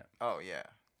ever seen it. Oh yeah.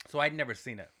 So I'd never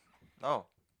seen it, Oh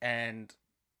and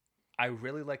I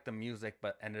really liked the music,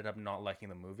 but ended up not liking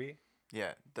the movie.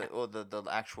 yeah. The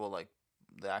actual like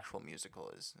the actual musical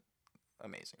is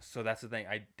amazing. So that's the thing.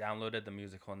 I downloaded the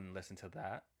musical and listened to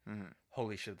that. Mm-hmm.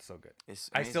 Holy shit, it's so good. It's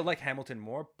I amazing. still like Hamilton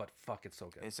more, but fuck, it's so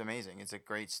good. It's amazing. It's a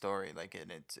great story. Like it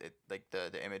like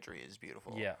the imagery is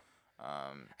beautiful. Yeah.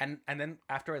 Um. And then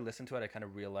after I listened to it, I kind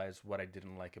of realized what I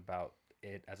didn't like about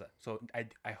it as a. So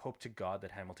I hope to God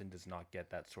that Hamilton does not get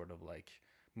that sort of like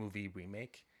movie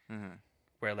remake Mm-hmm.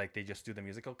 where like they just do the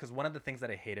musical. Because one of the things that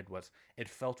I hated was it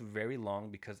felt very long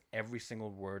because every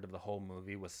single word of the whole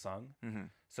movie was sung. Mm-hmm.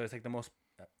 So it's like the most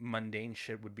mundane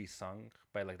shit would be sung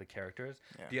by like the characters.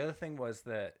 Yeah. The other thing was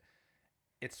that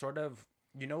it's sort of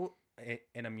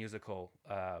in a musical,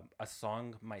 a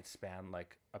song might span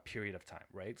like a period of time,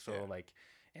 right? So Yeah. like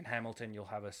in Hamilton, you'll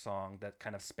have a song that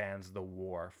kind of spans the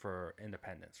war for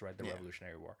independence, right? The Yeah.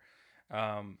 Revolutionary War,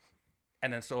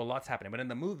 and then so a lot's happening. But in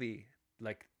the movie,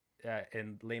 like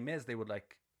in Les Mis, they would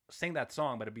like sing that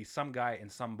song, but it'd be some guy in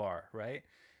some bar, right?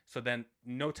 So then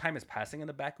no time is passing in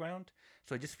the background,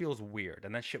 so it just feels weird,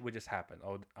 and then shit would just happen.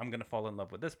 Oh, I'm gonna fall in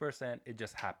love with this person. It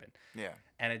just happened, Yeah.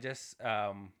 and it just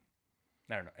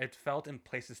I don't know. It felt in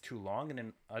places too long, and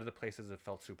in other places it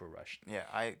felt super rushed. Yeah.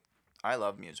 I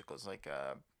love musicals. Like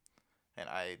and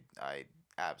I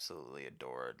absolutely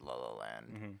adored La La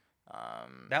Land. Hmm.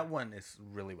 Um. That one is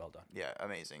really well done. Yeah.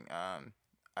 Amazing.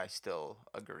 I still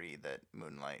agree that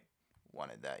Moonlight won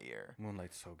it that year.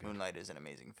 Moonlight's so good. Moonlight is an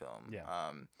amazing film.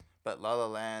 Yeah. But La La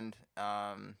Land.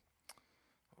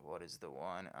 What is the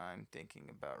one I'm thinking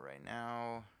about right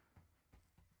now?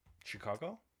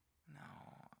 Chicago?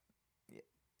 No. Yeah,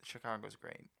 Chicago's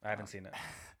great. I haven't seen it.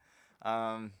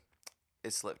 Um,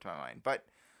 it slipped my mind. But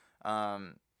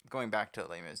going back to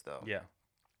Les Mis though. Yeah.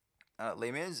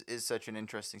 Les Mis is such an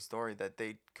interesting story that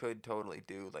they could totally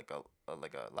do like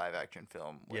a live action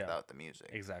film Yeah. without the music.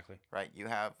 Exactly. Right? You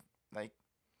have like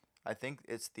I think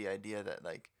it's the idea that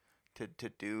like to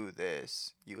do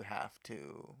this you have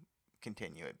to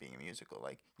continue it being a musical.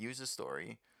 Like use a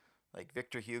story. Like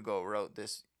Victor Hugo wrote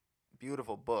this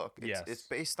beautiful book. Yes. It's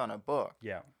based on a book.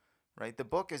 Yeah. Right? The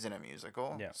book isn't a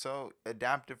musical. Yeah. So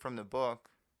adapt it from the book.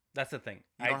 That's the thing.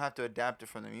 You don't have to adapt it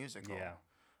from the musical.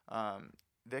 Yeah.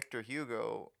 Victor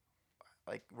Hugo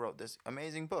like wrote this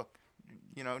amazing book.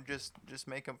 You know, just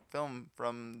make a film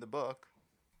from the book.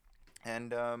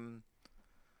 And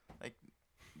like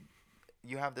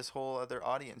you have this whole other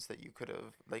audience that you could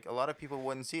have like a lot of people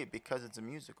wouldn't see it because it's a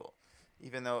musical.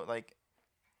 Even though like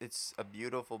it's a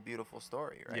beautiful beautiful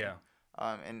story, right? Yeah.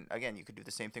 And again, you could do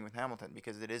the same thing with Hamilton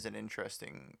because it is an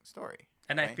interesting story.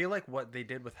 And I right? feel like what they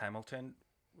did with Hamilton,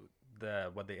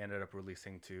 what they ended up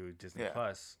releasing to Disney Yeah.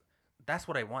 Plus, that's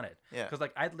what I wanted. Yeah. Because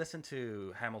like I'd listened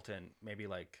to Hamilton maybe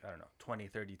like, I don't know, 20,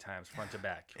 30 times front to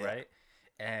back, Yeah. right?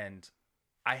 And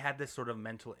I had this sort of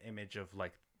mental image of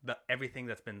like everything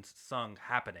that's been sung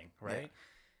happening, right? Yeah.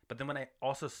 But then when I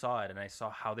also saw it and I saw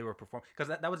how they were performing, because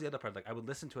that was the other part. Like I would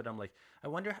listen to it, I'm like, I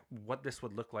wonder what this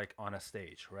would look like on a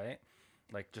stage, right?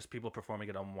 Like just people performing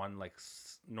it on one like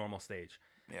normal stage.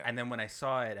 Yeah. And then when I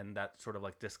saw it and that sort of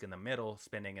like disc in the middle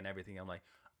spinning and everything, I'm like,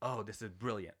 oh, this is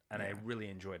brilliant, and I Yeah. really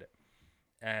enjoyed it.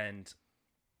 And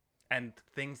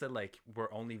things that like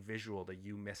were only visual that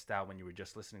you missed out when you were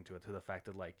just listening to it, to the fact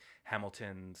that like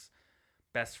Hamilton's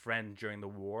best friend during the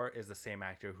war is the same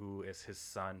actor who is his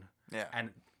son, Yeah.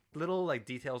 and little like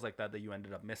details like that you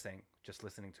ended up missing just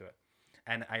listening to it,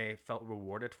 and I felt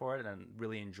rewarded for it and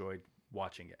really enjoyed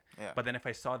watching it. Yeah. But then if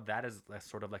I saw that as a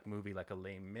sort of like movie like a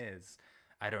Les Mis,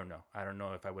 I don't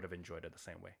know if I would have enjoyed it the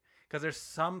same way, because there's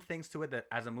some things to it that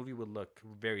as a movie would look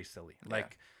very silly. Yeah.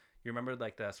 Like you remember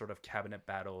like the sort of cabinet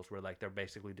battles where like they're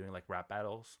basically doing like rap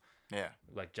battles, Yeah.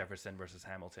 like Jefferson versus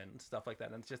Hamilton and stuff like that,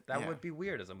 and it's just that Yeah. would be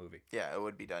weird as a movie. Yeah, it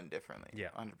would be done differently. Yeah.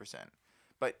 100%.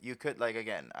 But you could like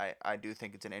again, I do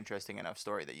think it's an interesting enough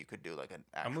story that you could do like an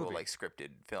actual movie. like scripted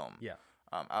film. Yeah.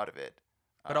 Out of it.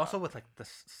 But also with like the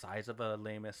size of a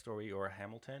Les Mis story or a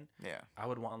Hamilton, Yeah. I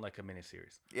would want like a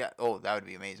miniseries. Yeah. Oh, that would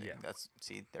be amazing. Yeah. That's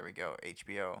see, there we go.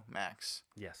 HBO Max.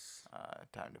 Yes.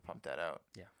 Time to pump that out.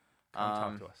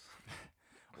 Come talk to us.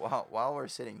 While we're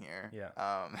sitting here,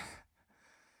 Yeah.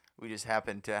 we just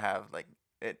happen to have like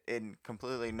it in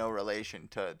completely no relation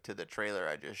to the trailer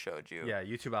I just showed you. Yeah,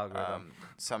 YouTube algorithm.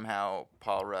 Somehow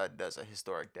Paul Rudd does a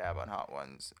historic dab on Hot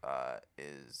Ones.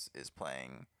 Is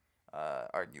playing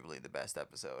arguably the best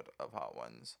episode of Hot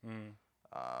Ones. Mm.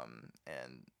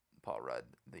 and Paul Rudd,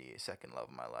 the second love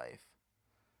of my life.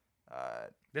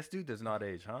 This dude does not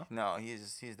age, huh? No,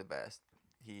 he's the best.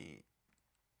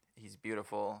 He's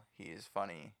beautiful. He is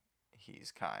funny.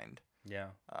 He's kind. Yeah.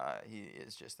 He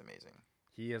is just amazing.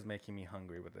 He is making me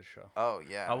hungry with this show. Oh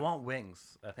yeah. I want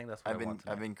wings. I think that's what I want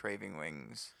tonight. I've been craving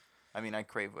wings. I mean, I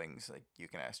crave wings. Like, you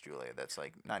can ask Julia. That's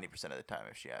like 90% of the time.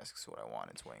 If she asks what I want,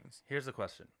 it's wings. Here's the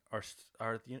question: are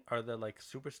the like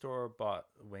superstore bought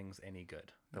wings any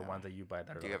good? The No. ones that you buy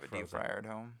that are Do you like have a deep frozen? fryer at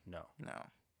home? No. No.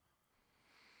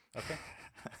 Okay.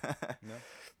 No.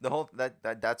 The whole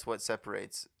that's what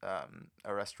separates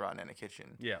a restaurant and a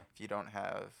kitchen. Yeah. If you don't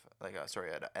have like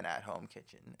an at-home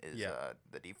kitchen is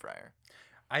the deep fryer.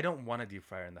 I don't want a deep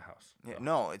fryer in the house. Yeah, though.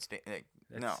 no, it's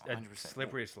no, a 100%.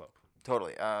 slippery slope.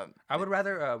 Totally. I would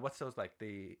rather what's those like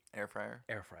the air fryer.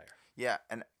 air fryer. Yeah,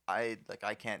 and I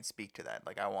can't speak to that.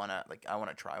 Like, I wanna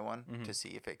try one to see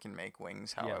if it can make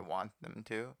wings how Yeah. I want them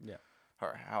to. Yeah.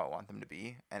 Or how I want them to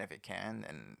be, and if it can,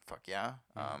 then fuck yeah.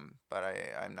 But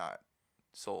I'm not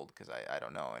sold because I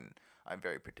don't know, and I'm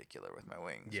very particular with my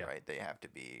wings. Yeah. Right? They have to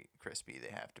be crispy. They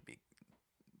have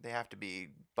to be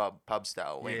pub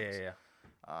style wings. Yeah.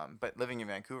 But living in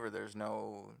Vancouver, there's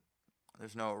no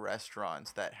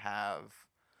restaurants that have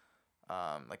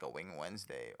like a Wing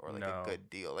Wednesday or like No. a good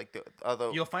deal. Like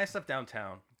although You'll find stuff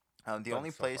downtown. the but only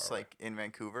it's so far place away. like in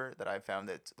Vancouver that I've found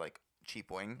that's like cheap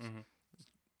wings, Mhm.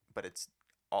 but it's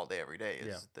all day every day is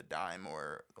Yeah. the Dime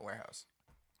or the Warehouse,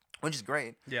 which is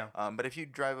great. Yeah. But if you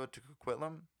drive out to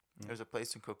Coquitlam, Mhm. there's a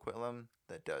place in Coquitlam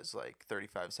that does like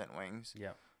 35-cent wings.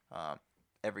 Yeah.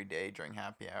 Every day during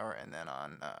happy hour, and then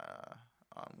on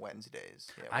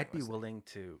Wednesdays. Yeah, I'd be Wednesday. willing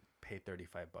to pay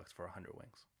 $35 for 100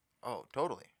 wings. Oh,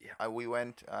 totally. Yeah. I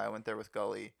went there with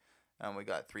Gully, and we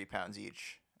got 3 pounds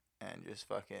each, and just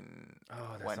fucking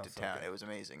Oh, that went to sounds so town. good. It was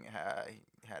amazing.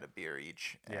 Had a beer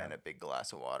each Yeah. and a big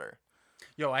glass of water.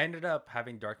 Yo, I ended up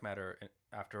having dark matter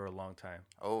after a long time,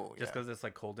 Oh, just yeah. because it's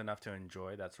like cold enough to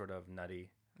enjoy that sort of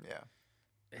nutty. Yeah.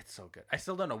 It's so good. I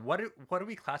still don't know what do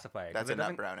we classify it? 'Cause That's it a nut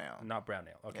doesn't- brown ale. Not brown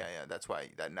ale. Okay. Yeah, yeah. That's why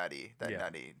that nutty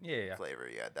Yeah. flavor.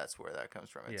 Yeah, that's where that comes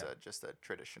from. It's Yeah. just a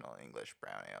traditional English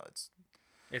brown ale. It's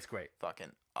It's great.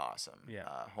 fucking awesome.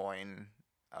 Yeah. Hoyne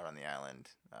out on the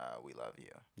island. We love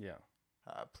you. Yeah.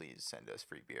 Please send us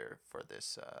free beer for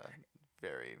this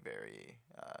very, very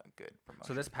good promotion.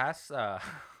 So this past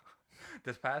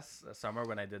this past summer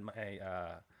when I did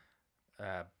my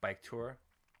bike tour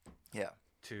Yeah.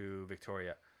 to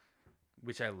Victoria,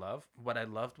 which I love. What I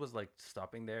loved was like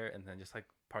stopping there and then just like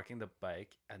parking the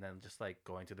bike and then just like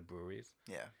going to the breweries.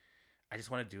 Yeah. I just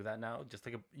want to do that now. Just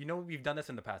like we've done this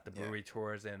in the past, the Yeah. brewery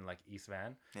tours in like East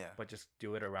Van, Yeah. but just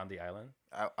do it around the island.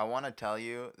 I want to tell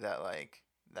you that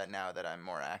that now that I'm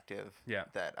more active, Yeah.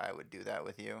 that I would do that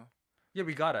with you. Yeah,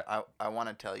 we got it. I want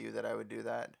to tell you that I would do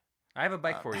that. I have a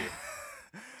bike for you.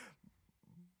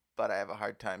 But I have a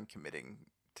hard time committing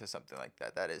to something like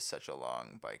that. That is such a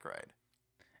long bike ride.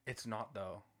 It's not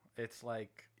though. It's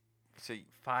like So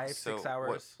 5-6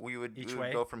 hours. we would each we way?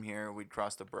 would go from here. We'd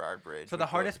cross the Burrard Bridge. So we'd the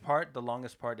go- hardest part, the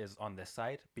longest part is on this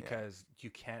side because you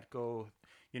can't go,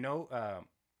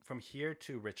 from here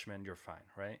to Richmond, you're fine,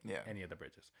 right? Yeah. Any of the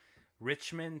bridges.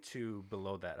 Richmond to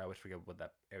below that, I always forget what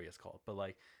that area is called, but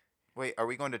like Wait, are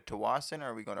we going to Tawasin or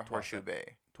are we going to Horseshoe Tawasin.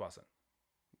 Bay? Twassen,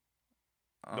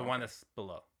 Oh, the one okay. that's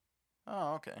below,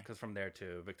 Oh, okay. because from there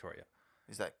to Victoria.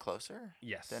 Is that closer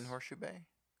Yes. than Horseshoe Bay?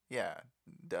 Yeah.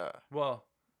 Duh. Well,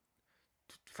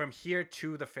 from here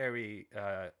to the ferry,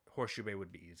 Horseshoe Bay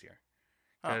would be easier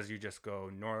Oh. because you just go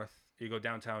north. You go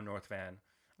downtown North Van,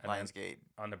 and then Lionsgate.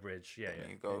 on the bridge. Yeah, Then yeah.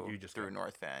 you go you just through go.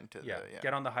 North Van to Yeah, the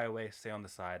get on the highway, stay on the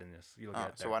side, and you'll Oh,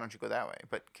 get there. so why don't you go that way?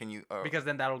 But can you? Oh, Because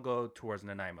then that'll go towards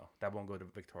Nanaimo. That won't go to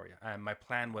Victoria. And my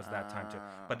plan was that time too.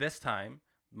 Ah. But this time,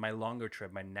 my longer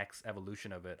trip, my next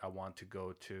evolution of it, I want to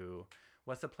go to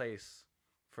what's the place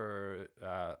for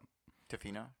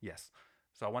Tofino. yes.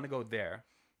 So I want to go there.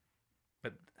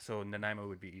 But so Nanaimo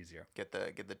would be easier. Get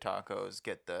the tacos.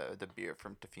 Get the beer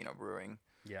from Tofino Brewing.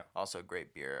 Yeah. Also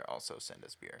great beer. Also send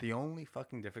us beer. The only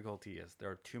fucking difficulty is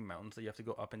there are 2 mountains that you have to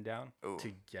go up and down Ooh.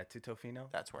 to get to Tofino.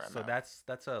 That's where I'm So at.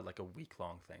 that's a like a week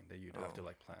long thing that you'd have to Oh,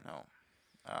 like plan. No.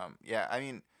 Yeah. I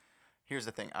mean, here's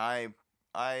the thing. I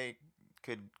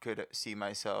could see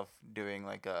myself doing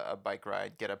like a bike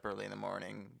ride. Get up early in the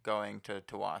morning, going to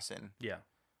Tawasin. Yeah.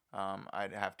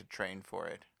 I'd have to train for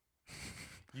it.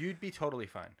 You'd be totally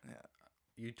fine. Yeah.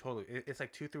 You totally. It's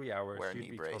like 2-3 hours. Wear a You'd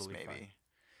knee be brace totally maybe. fine.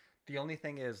 The only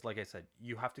thing is, like I said,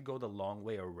 you have to go the long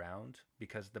way around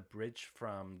because the bridge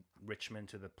from Richmond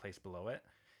to the place below it,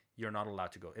 you're not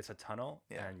allowed to go. It's a tunnel,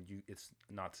 Yeah. and it's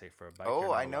not safe for a bike. Oh, You're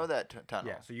not I know allowed. that tunnel.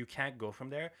 Yeah, so you can't go from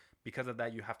there. Because of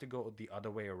that, you have to go the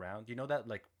other way around. You know that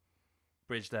like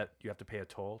bridge that you have to pay a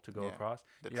toll to go Yeah. across.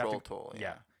 The You have troll to, toll.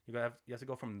 yeah, Yeah. you have to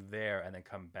go from there and then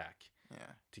come back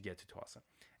Yeah. to get to Tuason.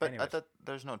 But I Anyways, thought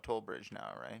there's no toll bridge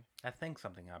now, right? I think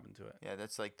something happened to it. Yeah,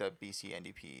 that's like the BC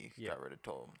NDP Yeah. got rid of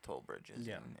toll bridges.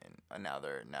 Yeah. And now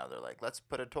they're like, let's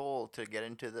put a toll to get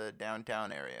into the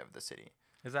downtown area of the city.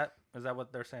 Is that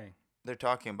what they're saying? They're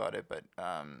talking about it, but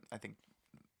I think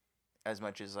as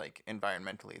much as like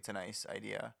environmentally it's a nice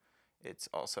idea, it's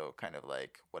also kind of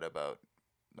like, what about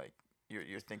like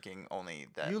you're thinking only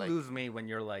that You like, lose me when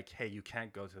you're like, hey, you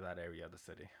can't go to that area of the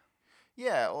city.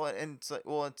 yeah, well, and it's like,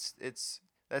 well, it's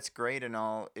that's great and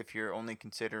all if you're only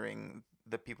considering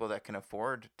the people that can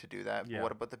afford to do that. Yeah. But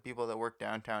what about the people that work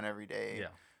downtown every day? Yeah.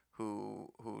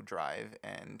 Who drive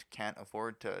and can't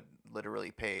afford to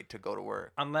literally pay to go to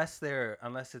work? Unless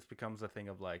it becomes a thing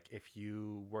of like, if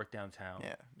you work downtown,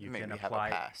 Yeah, you maybe can have a apply.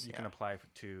 pass, You can yeah. apply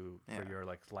to for Yeah. your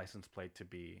like license plate to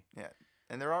be. Yeah,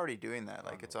 and they're already doing that.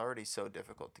 Like, On it's the- already so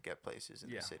difficult to get places in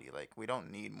Yeah. the city. Like, we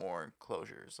don't need more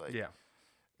closures. Like, Yeah.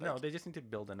 No, like- they just need to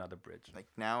build another bridge. like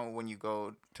now when you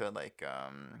go to like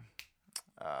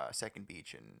Second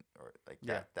Beach and or like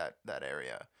Yeah. that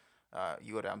area,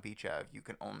 you go down Beach Ave, you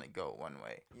can only go one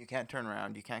way. You can't turn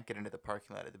around. You can't get into the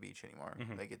parking lot at the beach anymore.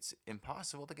 Mhm. Like, it's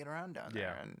impossible to get around down there.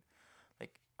 Yeah. And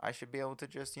like, I should be able to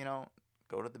just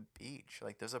go to the beach.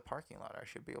 Like, there's a parking lot. I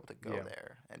should be able to go Yeah.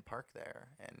 there and park there.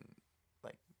 And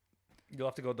You'll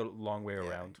have to go the long way yeah,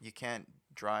 around. you can't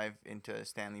drive into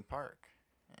Stanley Park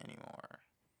anymore.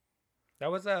 That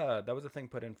was a thing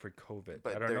put in for COVID.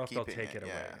 But I don't they're know if they'll keeping take it, it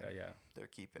away. yeah. Yeah. They're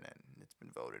keeping it. It's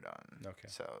been voted on. Okay.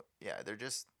 So yeah, they're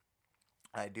just.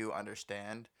 I do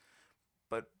understand,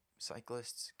 but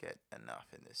cyclists get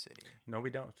enough in this city. No, we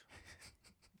don't.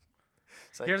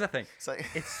 It's like, Here's the thing. it's like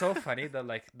It's so funny that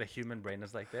like the human brain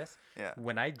is like this. yeah,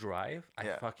 When I drive, I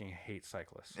Yeah. fucking hate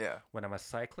cyclists. yeah, When I'm a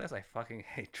cyclist, I fucking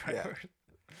hate Yeah. drivers.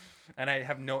 And I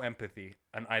have no empathy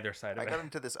on either side of I it. got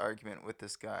into this argument with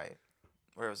this guy,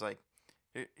 where it was like,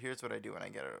 here's what I do when I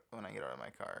get out of my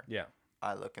car. Yeah.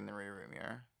 I look in the rearview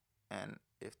mirror, and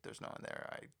if there's no one there,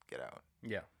 I get out.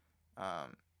 Yeah.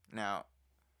 Now,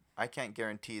 I can't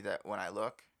guarantee that when I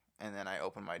look and then I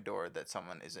open my door that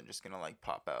someone isn't just gonna like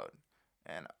pop out,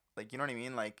 and like, you know what I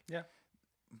mean, like. Yeah.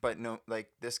 But no,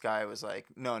 like, this guy was like,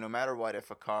 no matter what,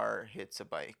 if a car hits a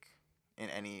bike in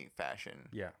any fashion,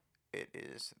 Yeah. it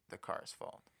is the car's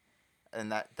fault,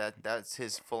 and that's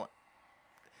his full.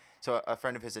 So a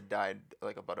friend of his had died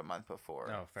like about a month before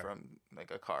Oh, fair. from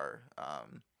like a car.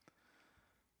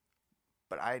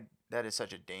 But that is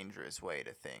such a dangerous way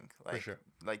to think. Like, sure.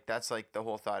 Like, that's like the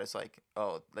whole thought is like,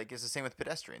 oh, like, it's the same with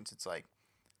pedestrians. It's like,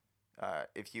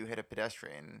 if you hit a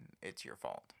pedestrian, it's your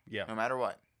fault, Yeah. no matter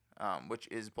what. Which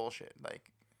is bullshit.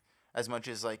 Like, as much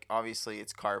as like obviously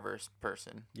it's car versus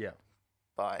person, Yeah.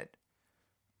 but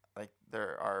like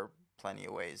there are plenty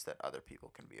of ways that other people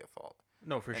can be at fault.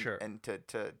 No, for sure. And to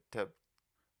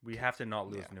We have to not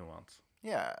lose Yeah. nuance.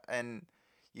 yeah, and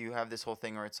you have this whole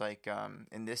thing where it's like,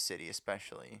 in this city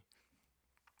especially,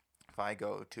 if I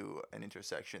go to an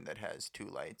intersection that has two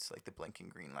lights, like the blinking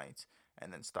green lights,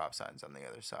 and then stop signs on the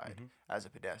other side, Mhm. as a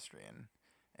pedestrian,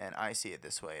 and I see it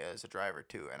this way as a driver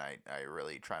too, and I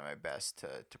really try my best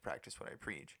to practice what I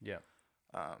preach. Yeah.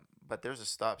 But there's a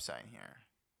stop sign here.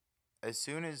 As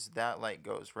soon as that light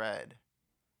goes red,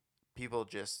 people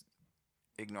just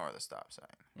ignore the stop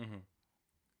sign.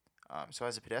 Mm-hmm. So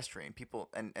as a pedestrian, people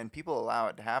allow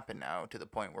it to happen now to the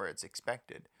point where it's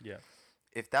expected. Yeah.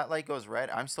 If that light goes red,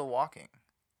 I'm still walking.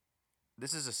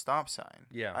 This is a stop sign.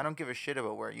 Yeah. I don't give a shit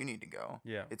about where you need to go.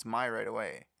 Yeah. It's my right of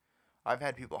way. I've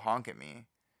had people honk at me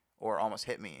or almost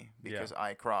hit me because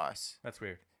I cross That's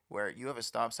weird. where you have a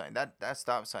stop sign. That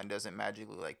stop sign doesn't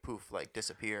magically like poof, like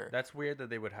disappear. That's weird that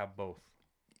they would have both.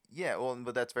 Yeah, well,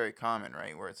 but that's very common,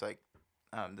 right? Where it's like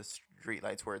the street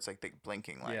lights where it's like the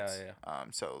blinking lights. Yeah,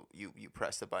 So you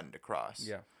press the button to cross.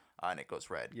 Yeah. And it goes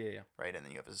red. Yeah. Yeah. Right, and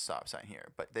then you have a stop sign here,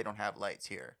 but they don't have lights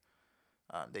here.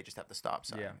 They just have the stop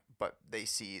sign. Yeah. But they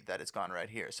see that it's gone red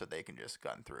here, so they can just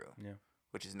gun through. Yeah.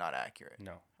 Which is not accurate.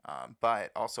 No.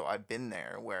 But also, I've been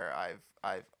there where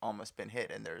I've almost been hit,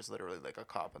 and there's literally like a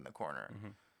cop in the corner,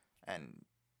 Mhm. and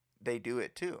they do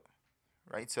it too,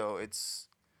 right? So it's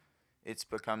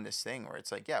become this thing where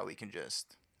it's like, yeah, we can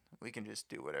just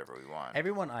do whatever we want.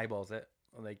 Everyone eyeballs it.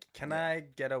 Like, can Yeah. I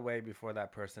get away before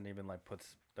that person even like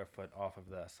puts their foot off of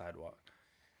the sidewalk?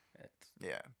 It's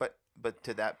Yeah, but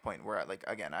to that point where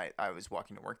I was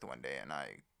walking to work the one day and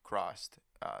I crossed.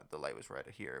 The light was right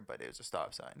here, but it was a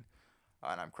stop sign,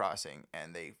 and I'm crossing,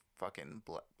 and they fucking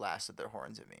blasted their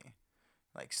horns at me,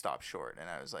 like stopped short, and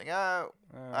I was like,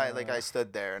 I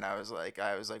stood there and I was like,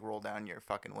 roll down your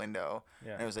fucking window.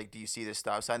 Yeah. And I was like, do you see the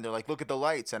stop sign? They're like, look at the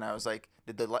lights. And I was like,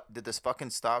 did this fucking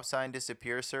stop sign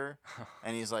disappear, sir?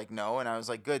 And he's like, no. And I was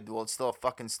like, good. Well, it's still a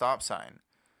fucking stop sign.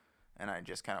 And I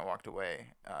just kind of walked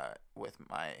away with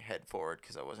my head forward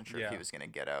because I wasn't sure if he was gonna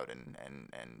get out and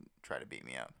try to beat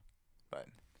me up. But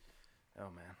oh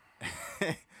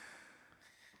man.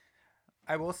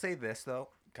 I will say this though,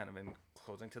 kind of in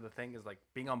closing to the thing, is like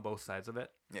being on both sides of it.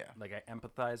 Yeah. Like I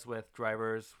empathize with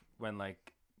drivers when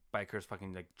like bikers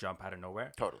fucking like jump out of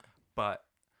nowhere. Totally. But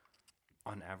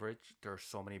on average, there are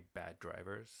so many bad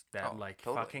drivers that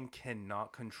fucking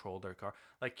cannot control their car.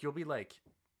 Like you'll be like,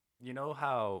 you know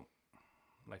how,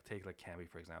 like take like Cambie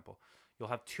for example, you'll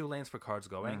have 2 lanes for cars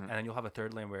going, and then you'll have a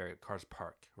 3rd lane where cars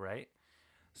park, right?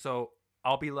 So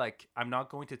I'll be like, I'm not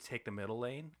going to take the middle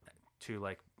lane to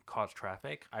like cause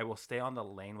traffic. I will stay on the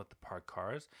lane with the parked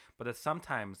cars, but then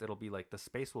sometimes it'll be like the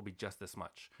space will be just this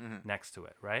much next to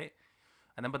it, right?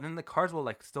 And then but then the cars will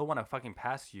like still want to fucking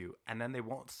pass you, and then they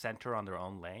won't center on their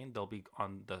own lane. They'll be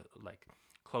on the like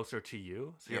closer to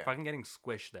you, so you're fucking getting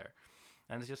squished there.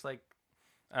 And it's just like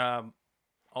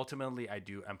ultimately I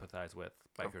do empathize with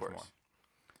bikers more.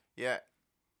 Yeah,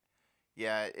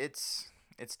 it's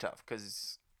tough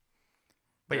because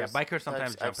but yeah, bikers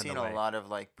sometimes I've seen a lot of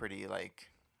like pretty like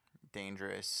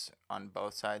dangerous on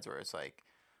both sides where it's like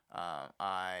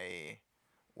I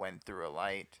went through a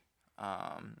light.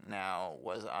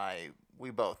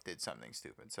 We both did something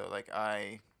stupid. So like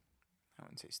I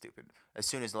wouldn't say stupid. As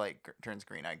soon as the light turns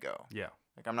green, I go. Yeah.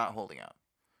 Like I'm not holding out,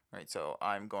 right? So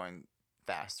I'm going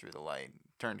fast through the light,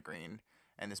 turned green,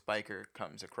 and this biker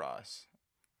comes across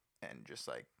and just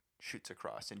like shoots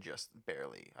across and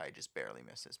I just barely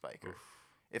missed this biker. Oof.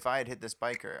 If I had hit this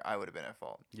biker, I would have been at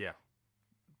fault. Yeah.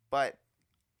 But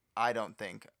I don't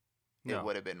think it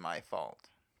would have been my fault.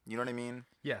 You know what I mean?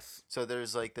 Yes. So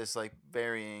there's like this like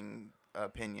varying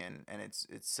opinion, and it's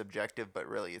subjective, but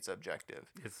really it's objective.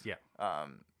 It's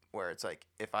where it's like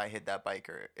if I hit that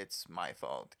biker, it's my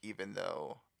fault, even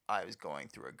though I was going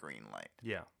through a green light.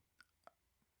 Yeah.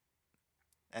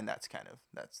 And that's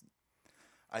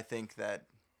I think that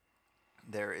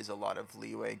there is a lot of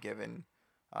leeway given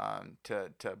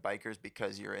to bikers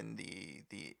because you're in the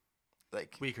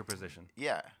like weaker position.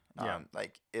 Yeah.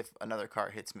 Like if another car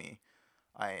hits me,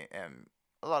 I am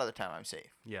a lot of the time I'm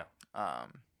safe. Yeah.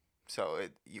 So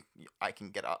I can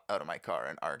get out of my car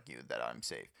and argue that I'm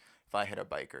safe. If I hit a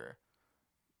biker,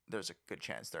 there's a good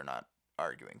chance they're not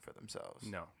arguing for themselves.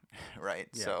 No. Right?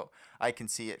 Yeah. So I can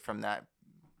see it from that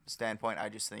standpoint. I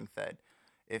just think that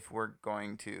if we're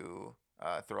going to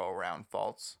throw around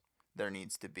faults, there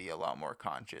needs to be a lot more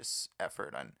conscious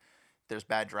effort on. There's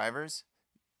bad drivers.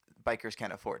 Bikers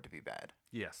can't afford to be bad.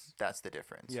 Yes. That's the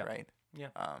difference, right? Yeah.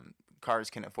 Cars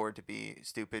can afford to be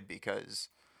stupid because,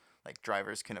 like,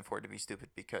 drivers can afford to be stupid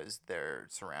because they're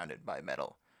surrounded by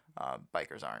metal.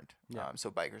 Bikers aren't. Yeah.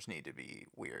 So bikers need to be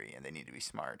wary and they need to be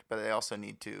smart. But they also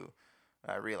need to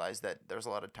realize that there's a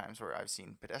lot of times where I've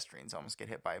seen pedestrians almost get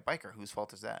hit by a biker. Whose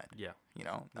fault is that? Yeah. You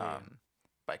know?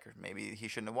 Biker, maybe he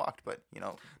shouldn't have walked, but, you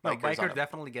know. No, bikers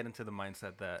definitely get into the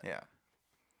mindset that... Yeah.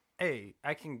 Hey,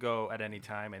 I can go at any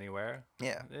time, anywhere.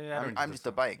 Yeah. I'm just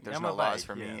a bike. There's no laws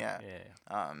for me. Yeah.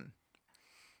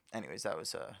 Anyways, that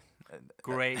was a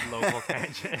great local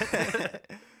tangent.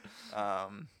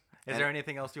 Is there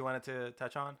anything else you wanted to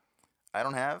touch on? I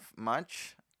don't have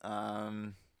much.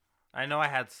 I know I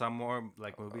had some more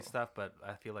like movie stuff, but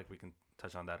I feel like we can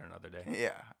touch on that another day.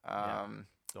 Yeah.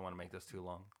 Don't want to make this too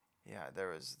long. Yeah, there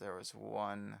was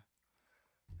one.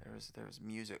 There was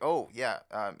music. Oh yeah,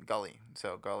 Gully.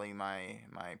 So Gully, my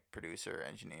producer,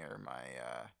 engineer, my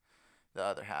the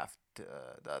other half,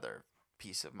 the other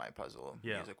piece of my puzzle,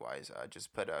 music wise,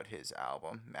 just put out his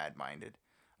album, Mad Minded.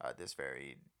 This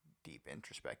very deep,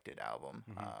 introspective album.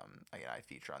 Again, I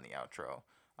feature on the outro.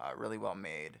 Really well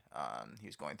made. He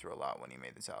was going through a lot when he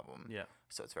made this album. Yeah.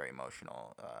 So it's very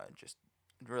emotional. Just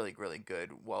really, really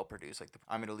good, well produced.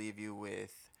 I'm gonna leave you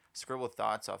with scribbled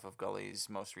thoughts off of Gully's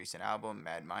most recent album,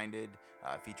 Mad Minded,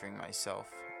 featuring myself.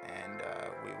 And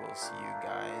we will see you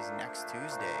guys next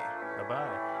Tuesday.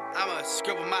 Bye-bye. I'ma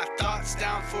scribble my thoughts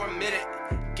down for a minute.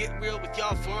 Get real with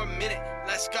y'all for a minute.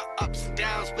 Let's go ups and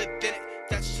downs within it.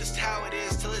 That's just how it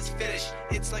is till it's finished.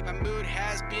 It's like my mood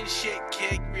has been shit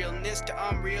kicked. Realness to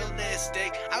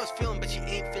unrealistic. I was feeling, but you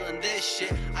ain't feeling this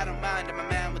shit. I don't mind, I'm a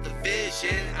man with a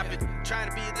vision. I've been trying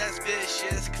to be less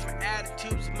vicious, cause my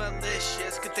attitude's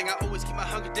malicious. Good thing I always keep my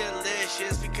hunger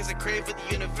delicious, because I crave for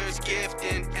the universe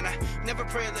gifting. And I never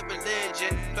pray like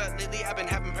religion, but lately I've been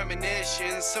having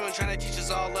premonitions. Someone trying to teach us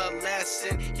all a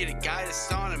lesson, here to guide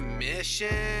us on a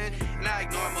mission. And I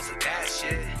ignore most of that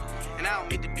shit, and I don't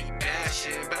mean to be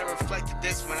bashing, but I reflected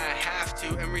this when I have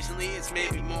to, and recently it's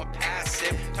made me more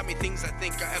passive. Taught me things I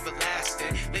think are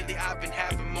everlasting. Lately I've been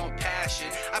having more passion.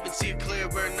 I've been seeing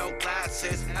clearer, no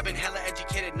glasses. I've been hella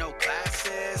educated, no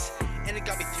classes, and it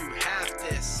got me through half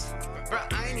this.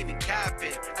 Bruh, I ain't even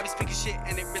capping. I be speaking shit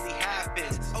and it really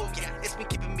happens. Oh yeah, it's been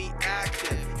keeping me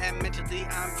active, and mentally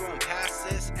I'm growing past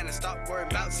this, and I stopped worrying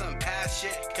about some past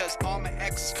shit, cause all my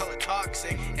exes call it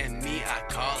toxic, and me I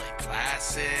call it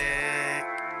classic.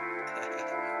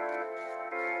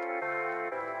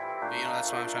 But you know,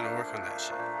 that's why I'm trying to work on that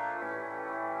shit.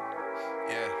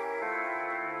 Yeah.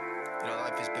 You know,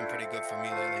 life has been pretty good for me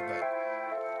lately, but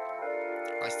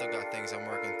I still got things I'm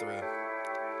working through.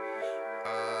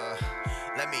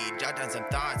 Let me jot down some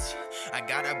thoughts. I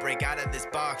gotta break out of this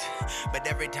box, but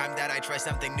every time that I try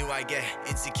something new, I get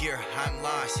insecure, I'm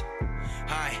lost.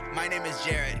 Hi, my name is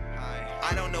Jared.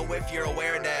 I don't know if you're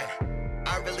aware that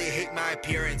I really hate my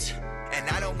appearance, and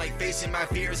I don't like facing my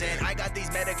fears, and I got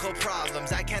these medical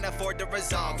problems, I can't afford to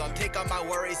resolve them. Take all my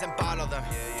worries and bottle them,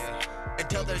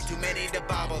 until there's too many to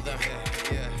bobble them.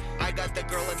 I got the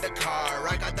girl in the car,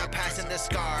 I got the past and the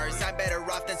scars. I'm better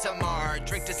off than some are.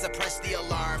 Drink to suppress the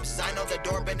alarms, I know the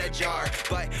door been ajar,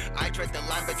 but I tread the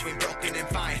line between broken and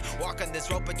fine. Walk on this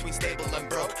rope between stable and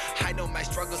broke. I know my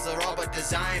struggles are all but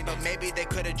design, but maybe they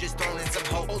could've just thrown in some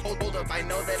hope. Hold up, I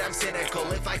know that I'm cynical.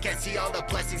 If I can't see all the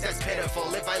blessings, that's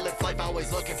pitiful. If I live life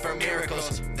always looking for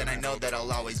miracles, then I know that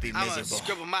I'll always be miserable. I'ma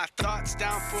scribble my thoughts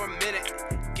down for a minute,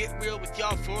 get real with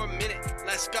y'all for a minute.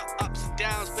 Let's go ups and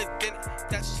downs within it,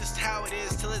 that's just how it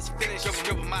is till it's finished.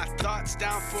 Scribble my thoughts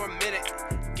down for a minute,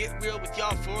 get real with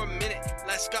y'all for a minute.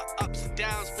 Let's go ups and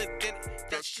downs within it,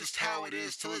 that's just how it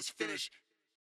is till it's finished.